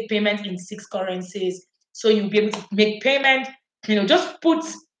can take payment in 6 currencies. So you'll be able to make payment. Just put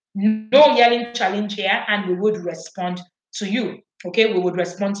No Yelling Challenge here, and we would respond to you. Okay, we would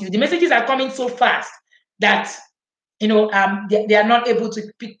respond to you. The messages are coming so fast that they are not able to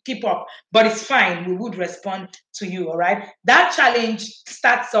keep up, but it's fine. We would respond to you. All right. That challenge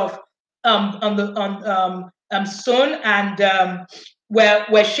starts off soon, and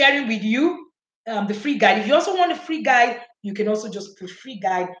we're sharing with you the free guide. If you also want a free guide, you can also just put free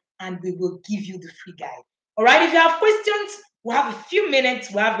guide, and we will give you the free guide. All right. If you have questions, we'll have a few minutes.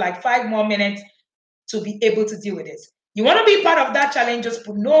 We'll have like 5 more minutes to be able to deal with this. You want to be part of that challenge, just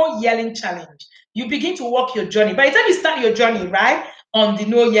put No Yelling Challenge. You begin to walk your journey. By the time you start your journey, right, on the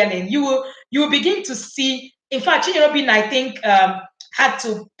No Yelling, you will begin to see. In fact, Chinyerobin, I think, had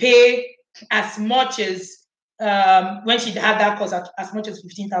to pay as much as when she had that course, as much as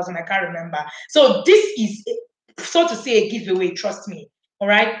 15,000. I can't remember. So this is, so to say, a giveaway. Trust me. All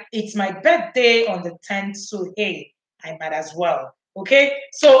right. It's my birthday on the 10th, so hey, I might as well. Okay.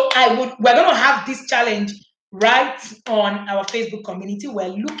 So we're going to have this challenge right on our Facebook community. We're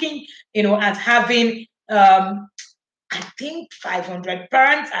looking, at having, I think 500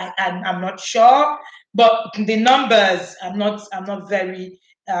 parents. I'm not sure, but the numbers, I'm not very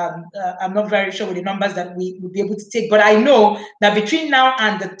sure with the numbers that we will be able to take. But I know that between now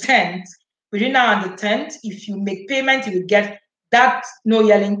and the 10th, if you make payment, you will get that No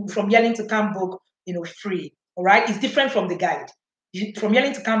Yelling, From Yelling to Camp book, free. All right, it's different from the guide. From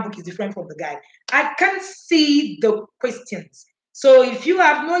Yelling to Camp book is different from the guide. I can't see the questions. So if you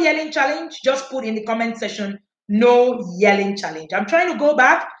have No Yelling Challenge, just put in the comment section, No Yelling Challenge. I'm trying to go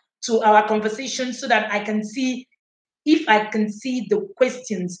back to our conversation so that I can see if I can see the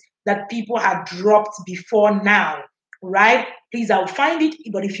questions that people had dropped before now, right? Please, I'll find it.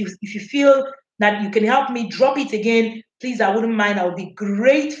 But if you feel that you can help me drop it again, please, I wouldn't mind. I would be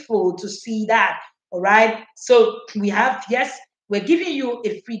grateful to see that. All right. So we have, yes, we're giving you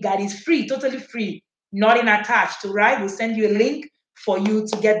a free guide. It's free, totally free, nothing attached. All right. We'll send you a link for you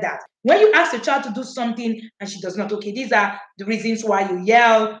to get that. When you ask a child to do something and she does not, okay, these are the reasons why you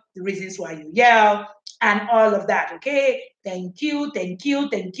yell, the reasons why you yell, and all of that. Okay. Thank you, thank you,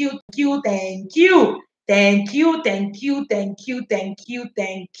 thank you, thank you, thank you, thank you, thank you, thank you, thank you,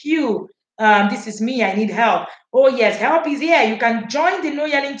 thank you. This is me. I need help. Oh yes, help is here. You can join the no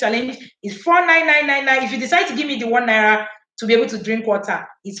yelling challenge. It's 49999. If you decide to give me the ₦1 to be able to drink water,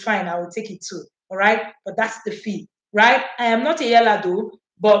 it's fine. I will take it too. All right, but that's the fee, right? I am not a yeller though,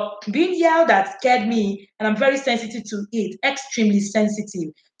 but being yelled at scared me, and I'm very sensitive to it. Extremely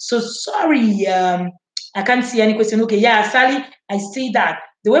sensitive. So sorry. I can't see any question. Okay, yeah, Sally, I see that.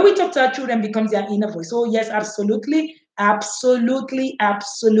 The way we talk to our children becomes their inner voice. Oh yes, absolutely, absolutely,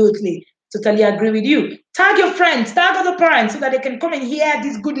 absolutely. Totally agree with you. Tag your friends, tag other parents so that they can come and hear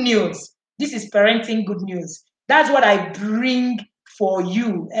this good news. This is parenting good news. That's what I bring for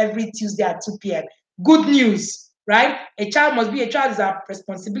you every Tuesday at 2 p.m. Good news, right? A child must be a child. Is our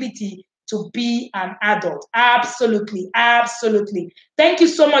responsibility to be an adult. Absolutely, absolutely. Thank you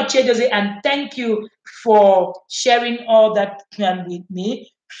so much, Jose, and thank you for sharing all that with me.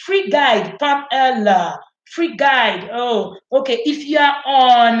 Free guide, Pamela. Free guide. Oh, okay. If you are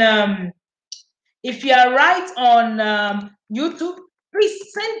on if you are right on YouTube,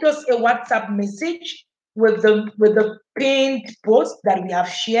 please send us a WhatsApp message with the pinned post that we have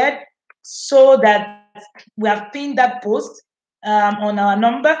shared, so that we have pinned that post on our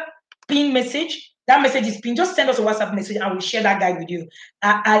number, pin message. That message is pinned. Just send us a WhatsApp message and we'll share that guide with you.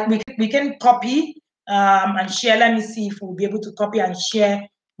 We can copy and share. Let me see if we'll be able to copy and share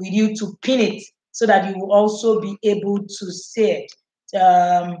with you to pin it so that you will also be able to see it.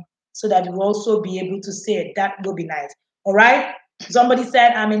 So that you will also be able to say it. That will be nice. All right. Somebody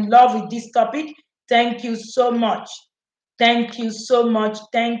said, I'm in love with this topic. Thank you so much. Thank you so much.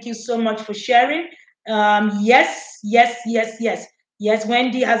 Thank you so much for sharing. Yes, yes, yes, yes. Yes,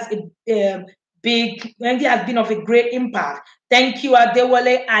 Wendy has Wendy has been of a great impact. Thank you,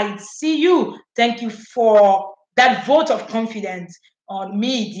 Adewale. I see you. Thank you for that vote of confidence on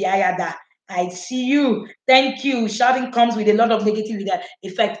me, Diayada. I see you. Thank you. Shouting comes with a lot of negative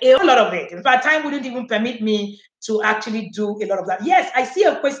effect, a lot of it. In fact, time wouldn't even permit me to actually do a lot of that. Yes, I see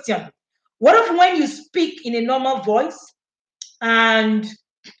a question. What if when you speak in a normal voice and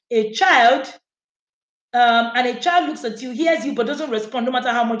a child looks at you, hears you, but doesn't respond no matter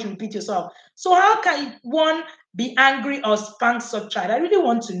how much you repeat yourself? So how can one be angry or spank such child? I really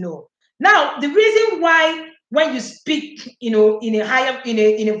want to know. Now, the reason why when you speak, in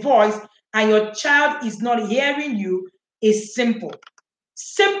a voice and your child is not hearing you is simple.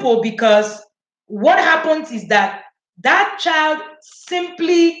 Simple because what happens is that child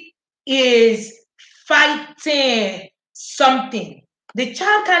simply is fighting something. The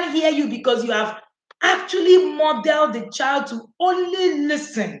child can't hear you because you have actually modeled the child to only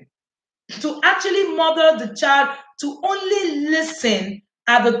listen. To actually model the child to only listen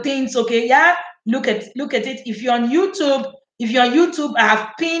at the things. Okay, yeah. Look at it. If you're on YouTube, I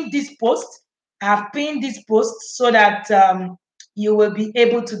have pinned this post. So that you will be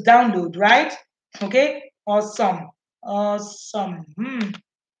able to download. Right? Okay. Awesome. Awesome.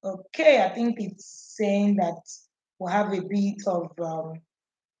 Okay. I think it's saying that we'll have a bit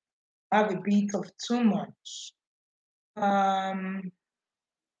of too much.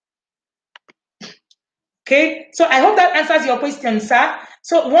 Okay, so I hope that answers your question, sir.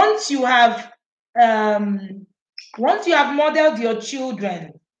 So once you have modeled your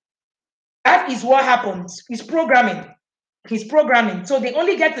children, that is what happens. It's programming. So they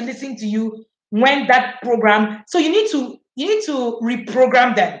only get to listen to you when that program. So you need to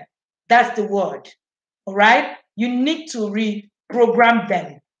reprogram them. That's the word. All right. You need to reprogram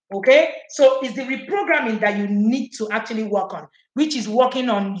them. Okay. So it's the reprogramming that you need to actually work on, which is working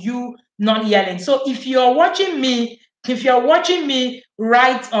on you not yelling. So if you're watching me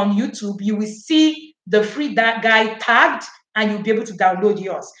right on YouTube, you will see the free guide tagged and you'll be able to download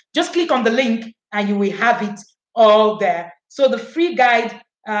yours. Just click on the link and you will have it all there. So the free guide,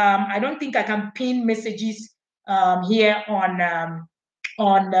 I don't think I can pin messages here on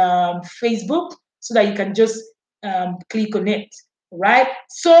Facebook so that you can just click on it, right?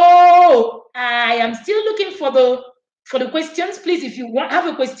 So I am still looking for the questions. Please, if you have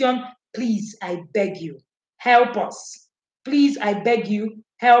a question, please, I beg you, help us. Please, I beg you,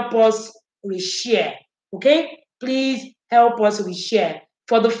 help us reshare. Okay? Please help us reshare.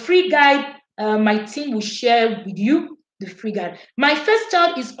 For the free guide, my team will share with you the free guide. My first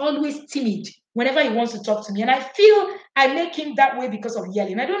child is always timid whenever he wants to talk to me. And I feel I make him that way because of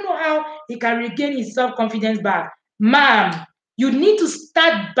yelling. I don't know how he can regain his self-confidence back. Ma'am, you need to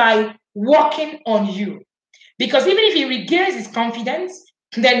start by working on you. Because even if he regains his confidence,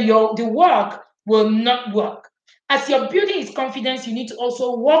 then the work will not work. As you're building his confidence, you need to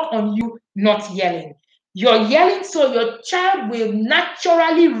also work on you not yelling. You're yelling so your child will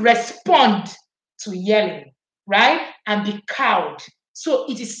naturally respond to yelling, right? And be cowed. So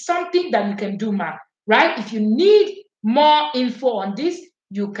it is something that you can do, ma'am, right? If you need more info on this,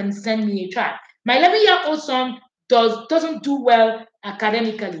 you can send me a chat. My 11-year-old son doesn't do well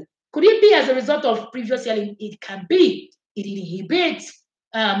academically. Could it be as a result of previous yelling? It can be. It inhibits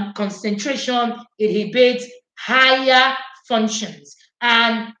concentration, it inhibits higher functions.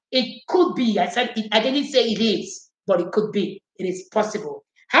 And it could be, I didn't say it is, but it could be. It is possible.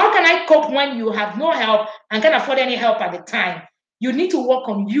 How can I cope when you have no help and can't afford any help at the time? You need to work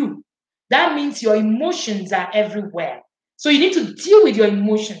on you. That means your emotions are everywhere. So you need to deal with your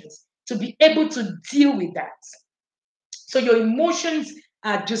emotions to be able to deal with that. So your emotions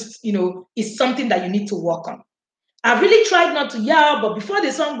are just, is something that you need to work on. I've really tried not to yell, but before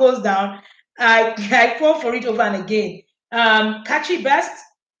the sun goes down, I fall for it over and again. Catch it best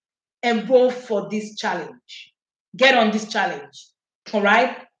and go for this challenge. Get on this challenge. All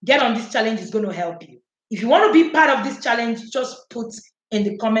right? Get on this challenge is going to help you. If you want to be part of this challenge, just put in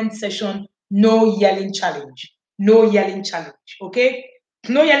the comment section, no yelling challenge. No yelling challenge. Okay?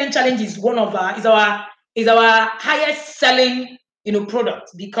 No yelling challenge is one of our highest selling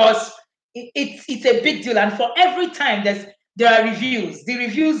product because it's a big deal. And for every time there are reviews. The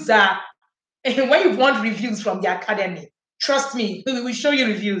reviews are when you want reviews from the academy, trust me, we will show you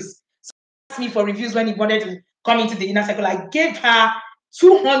reviews. Asked me for reviews when he wanted to come into the inner circle. I gave her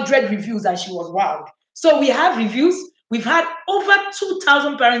 200 reviews and she was wowed. So we have reviews. We've had over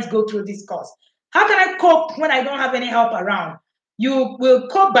 2,000 parents go through this course. How can I cope when I don't have any help around? You will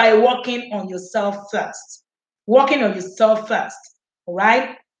cope by working on yourself first. Working on yourself first. All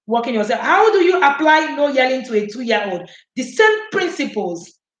right? Working yourself. How do you apply no yelling to a 2-year-old? The same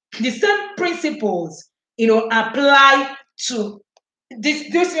principles, apply to this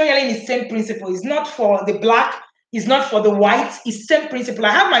no yelling is same principle. It's not for the black, it's not for the white, it's same principle.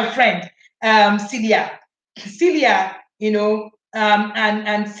 I have my friend Celia,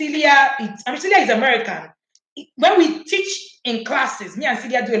 and Celia, Celia is American. When we teach in classes, me and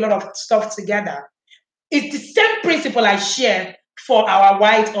Celia do a lot of stuff together. It's the same principle I share for our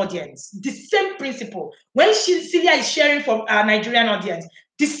white audience. The same principle. When Celia is sharing for our Nigerian audience,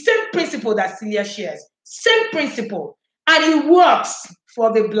 the same principle that Celia shares. Same principle. And it works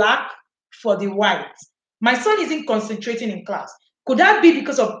for the black, for the white. My son isn't concentrating in class. Could that be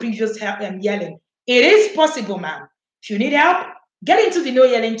because of previous yelling? It is possible, ma'am. If you need help, get into the no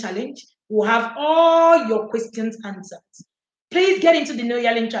yelling challenge. We'll have all your questions answered. Please get into the no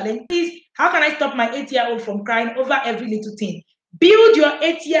yelling challenge. Please, how can I stop my 8-year-old from crying over every little thing? Build your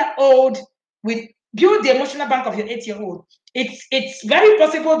 8-year-old build the emotional bank of your 8-year-old. It's very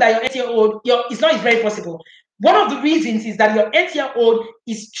possible that your 8-year-old, it's not very possible. One of the reasons is that your 8-year-old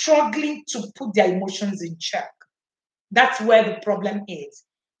is struggling to put their emotions in check. That's where the problem is.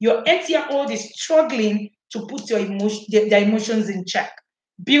 Your 8-year-old is struggling to put their emotions in check.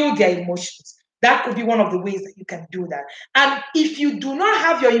 Build their emotions. That could be one of the ways that you can do that. And if you do not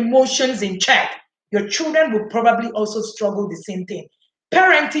have your emotions in check, your children will probably also struggle the same thing.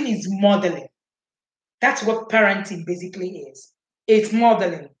 Parenting is modeling. That's what parenting basically is. It's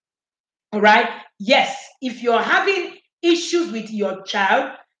modeling. All right? Yes, if you're having issues with your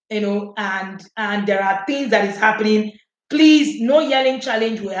child, and there are things that is happening, please, no yelling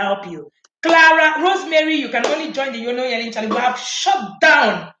challenge will help you. Clara, Rosemary, you can only join the no yelling challenge. We have shut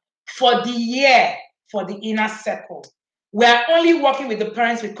down for the year for the inner circle. We are only working with the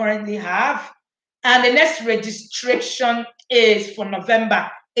parents we currently have, and the next registration is for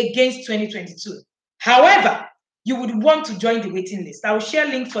November against 2022. However, you would want to join the waiting list. I will share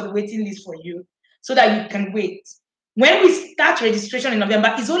links for the waiting list for you so that you can wait. When we start registration in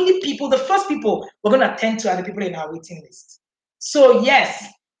November, it's only the first people we're going to attend to are the people in our waiting list. So yes,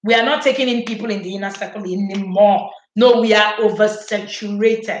 we are not taking in people in the inner circle anymore. No, we are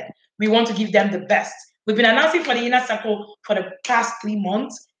oversaturated. We want to give them the best. We've been announcing for the inner circle for the past 3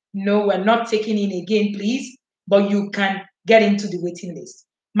 months. No, we're not taking in again, please, but you can get into the waiting list.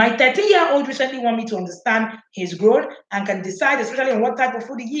 My 13-year-old recently want me to understand his growth and can decide, especially on what type of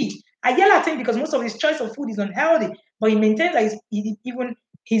food he eats. I yell at him because most of his choice of food is unhealthy, but he maintains that even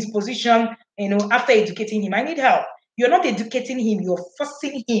his position, after educating him. I need help. You're not educating him, you're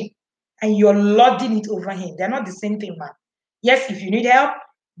forcing him. and you're lording it over him. They're not the same thing, man. Yes, if you need help,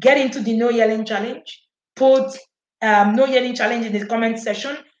 get into the No Yelling Challenge. Put No Yelling Challenge in the comment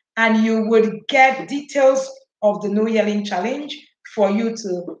section, and you would get details of the No Yelling Challenge for you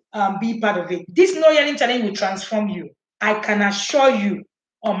to be part of it. This No Yelling Challenge will transform you. I can assure you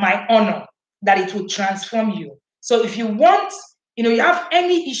on my honor that it will transform you. So if you want, you have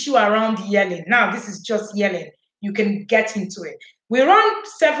any issue around yelling, now this is just yelling, you can get into it. We run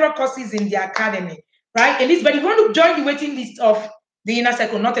several courses in the academy, right? Elizabeth, if you want to join the waiting list of the Inner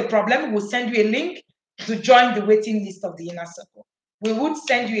Circle, not a problem. We'll send you a link to join the waiting list of the Inner Circle. We would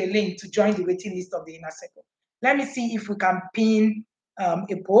send you a link to join the waiting list of the Inner Circle. Let me see if we can pin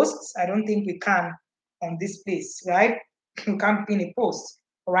a post. I don't think we can on this place, right? You can't pin a post.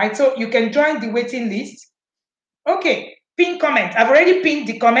 All right, so you can join the waiting list. Okay, pin comment. I've already pinned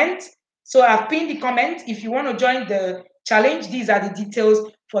the comment. So I've pinned the comment. If you want to join the challenge, these are the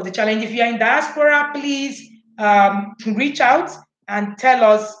details for the challenge. If you're in diaspora, please reach out and tell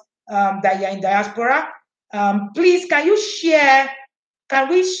us that you're in diaspora. Please, can you share? Can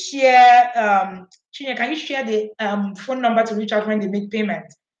we share? Chinya, can you share the phone number to reach out when they make payment?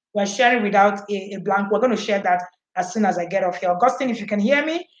 We're sharing without a blank. We're going to share that as soon as I get off here. Augustine, if you can hear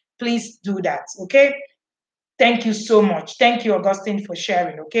me, please do that. Okay. Thank you so much. Thank you, Augustine, for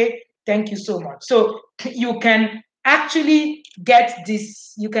sharing. Okay. Thank you so much. So you can actually get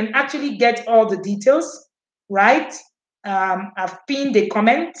this. You can actually get all the details, right? I've pinned the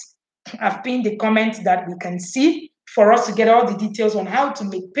comment. I've pinned the comment that we can see for us to get all the details on how to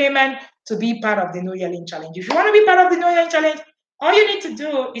make payment to be part of the No Yelling Challenge. If you want to be part of the No Yelling Challenge, all you need to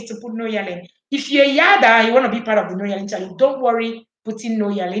do is to put No Yelling. If you're a Yada and you want to be part of the No Yelling Challenge, don't worry putting No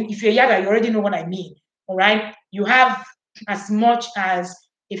Yelling. If you're a Yada, you already know what I mean. All right. You have as much as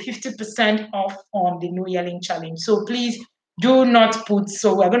a 50% off on the No Yelling Challenge. So please do not put.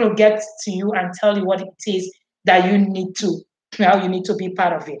 So we're going to get to you and tell you what it is that you need to, how you need to be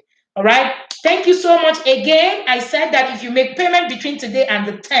part of it. All right. Thank you so much. Again, I said that if you make payment between today and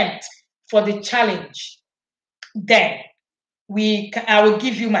the 10th for the challenge, then I will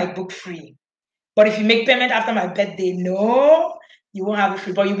give you my book free. But if you make payment after my birthday, no, you won't have it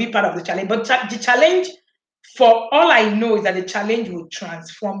free, but you'll be part of the challenge. But the challenge, for all I know, is that the challenge will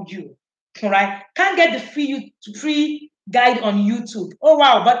transform you. All right. Can't get the free guide on YouTube. Oh,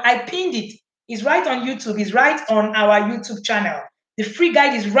 wow. But I pinned it. It's right on YouTube. It's right on our YouTube channel. The free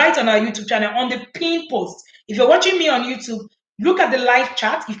guide is right on our YouTube channel on the pin post. If you're watching me on YouTube, look at the live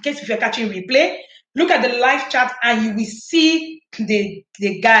chat. If you're catching replay, look at the live chat and you will see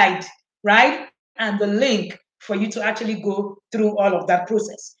the guide, right? And the link for you to actually go through all of that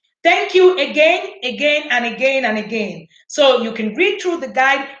process. Thank you again, and again. So you can read through the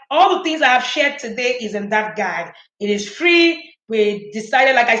guide. All the things I have shared today is in that guide. It is free. We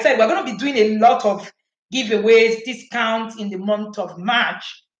decided, like I said, we're going to be doing a lot of giveaways, discounts in the month of March.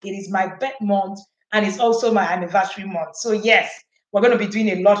 It is my birth month and it's also my anniversary month. So yes, we're going to be doing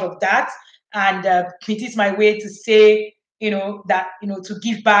a lot of that. And it is my way to say, to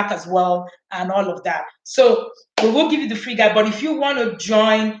give back as well and all of that. So we will give you the free guide. But if you want to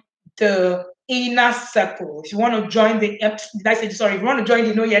join the Inner Circle, if you want to join if you want to join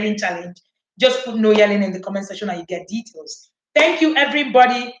the No Yelling Challenge, just put No Yelling in the comment section and you get details. Thank you,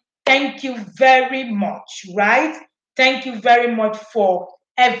 everybody. Thank you very much, right? Thank you very much for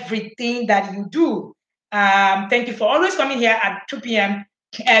everything that you do. Thank you for always coming here at 2 p.m.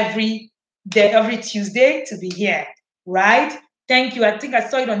 every Tuesday to be here, right? Thank you. I think I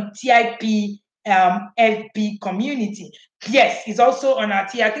saw it on TIP FB community. Yes, it's also on our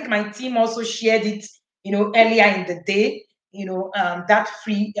team. I think my team also shared it, earlier in the day, that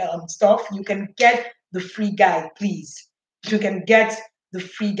free stuff. You can get the free guide, please. You can get the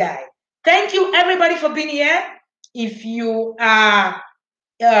free guide. Thank you, everybody, for being here. If you are,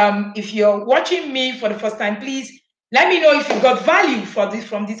 if you're watching me for the first time, please let me know if you got value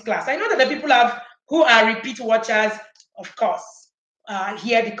from this class. I know that the people who are repeat watchers, of course,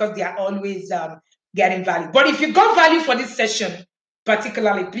 here because they are always getting value. But if you got value for this session,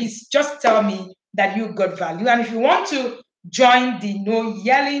 particularly, please just tell me that you got value. And if you want to join the No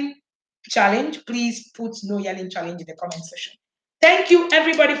Yelling Challenge, please put No Yelling Challenge in the comment section. Thank you,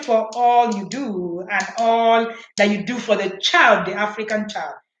 everybody, for all you do and all that you do for the child, the African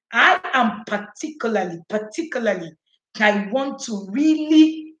child. I am particularly, I want to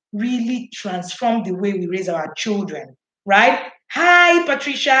really, really transform the way we raise our children, right? Hi,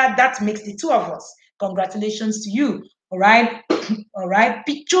 Patricia, that makes the two of us. Congratulations to you, all right? All right?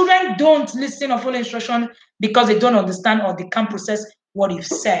 Children don't listen or follow instruction because they don't understand or they can't process what you've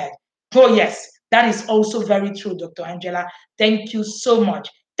said. Oh, yes, that is also very true, Dr. Angela. Thank you so much.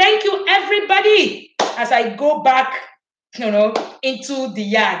 Thank you, everybody, as I go back, into the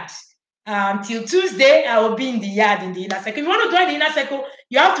yard. Till Tuesday, I will be in the yard in the inner circle. If you want to join the inner circle,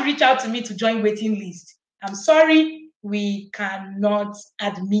 you have to reach out to me to join waiting list. I'm sorry, we cannot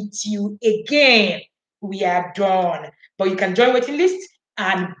admit you again. We are done. But you can join waiting list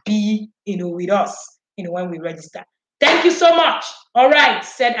and be, with us, when we register. Thank you so much. All right,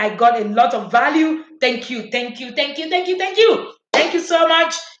 said I got a lot of value. Thank you, thank you, thank you, thank you, thank you. Thank you so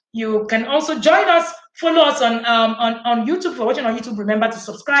much. You can also join us, follow us on YouTube. For watching on YouTube, remember to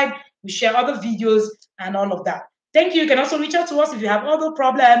subscribe. We share other videos and all of that. Thank you. You can also reach out to us if you have other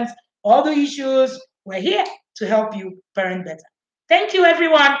problems, other issues. We're here to help you parent better. Thank you,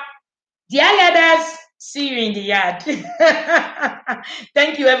 everyone. Dear leaders, see you in the yard.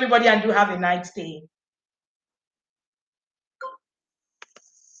 Thank you, everybody, and do have a nice day.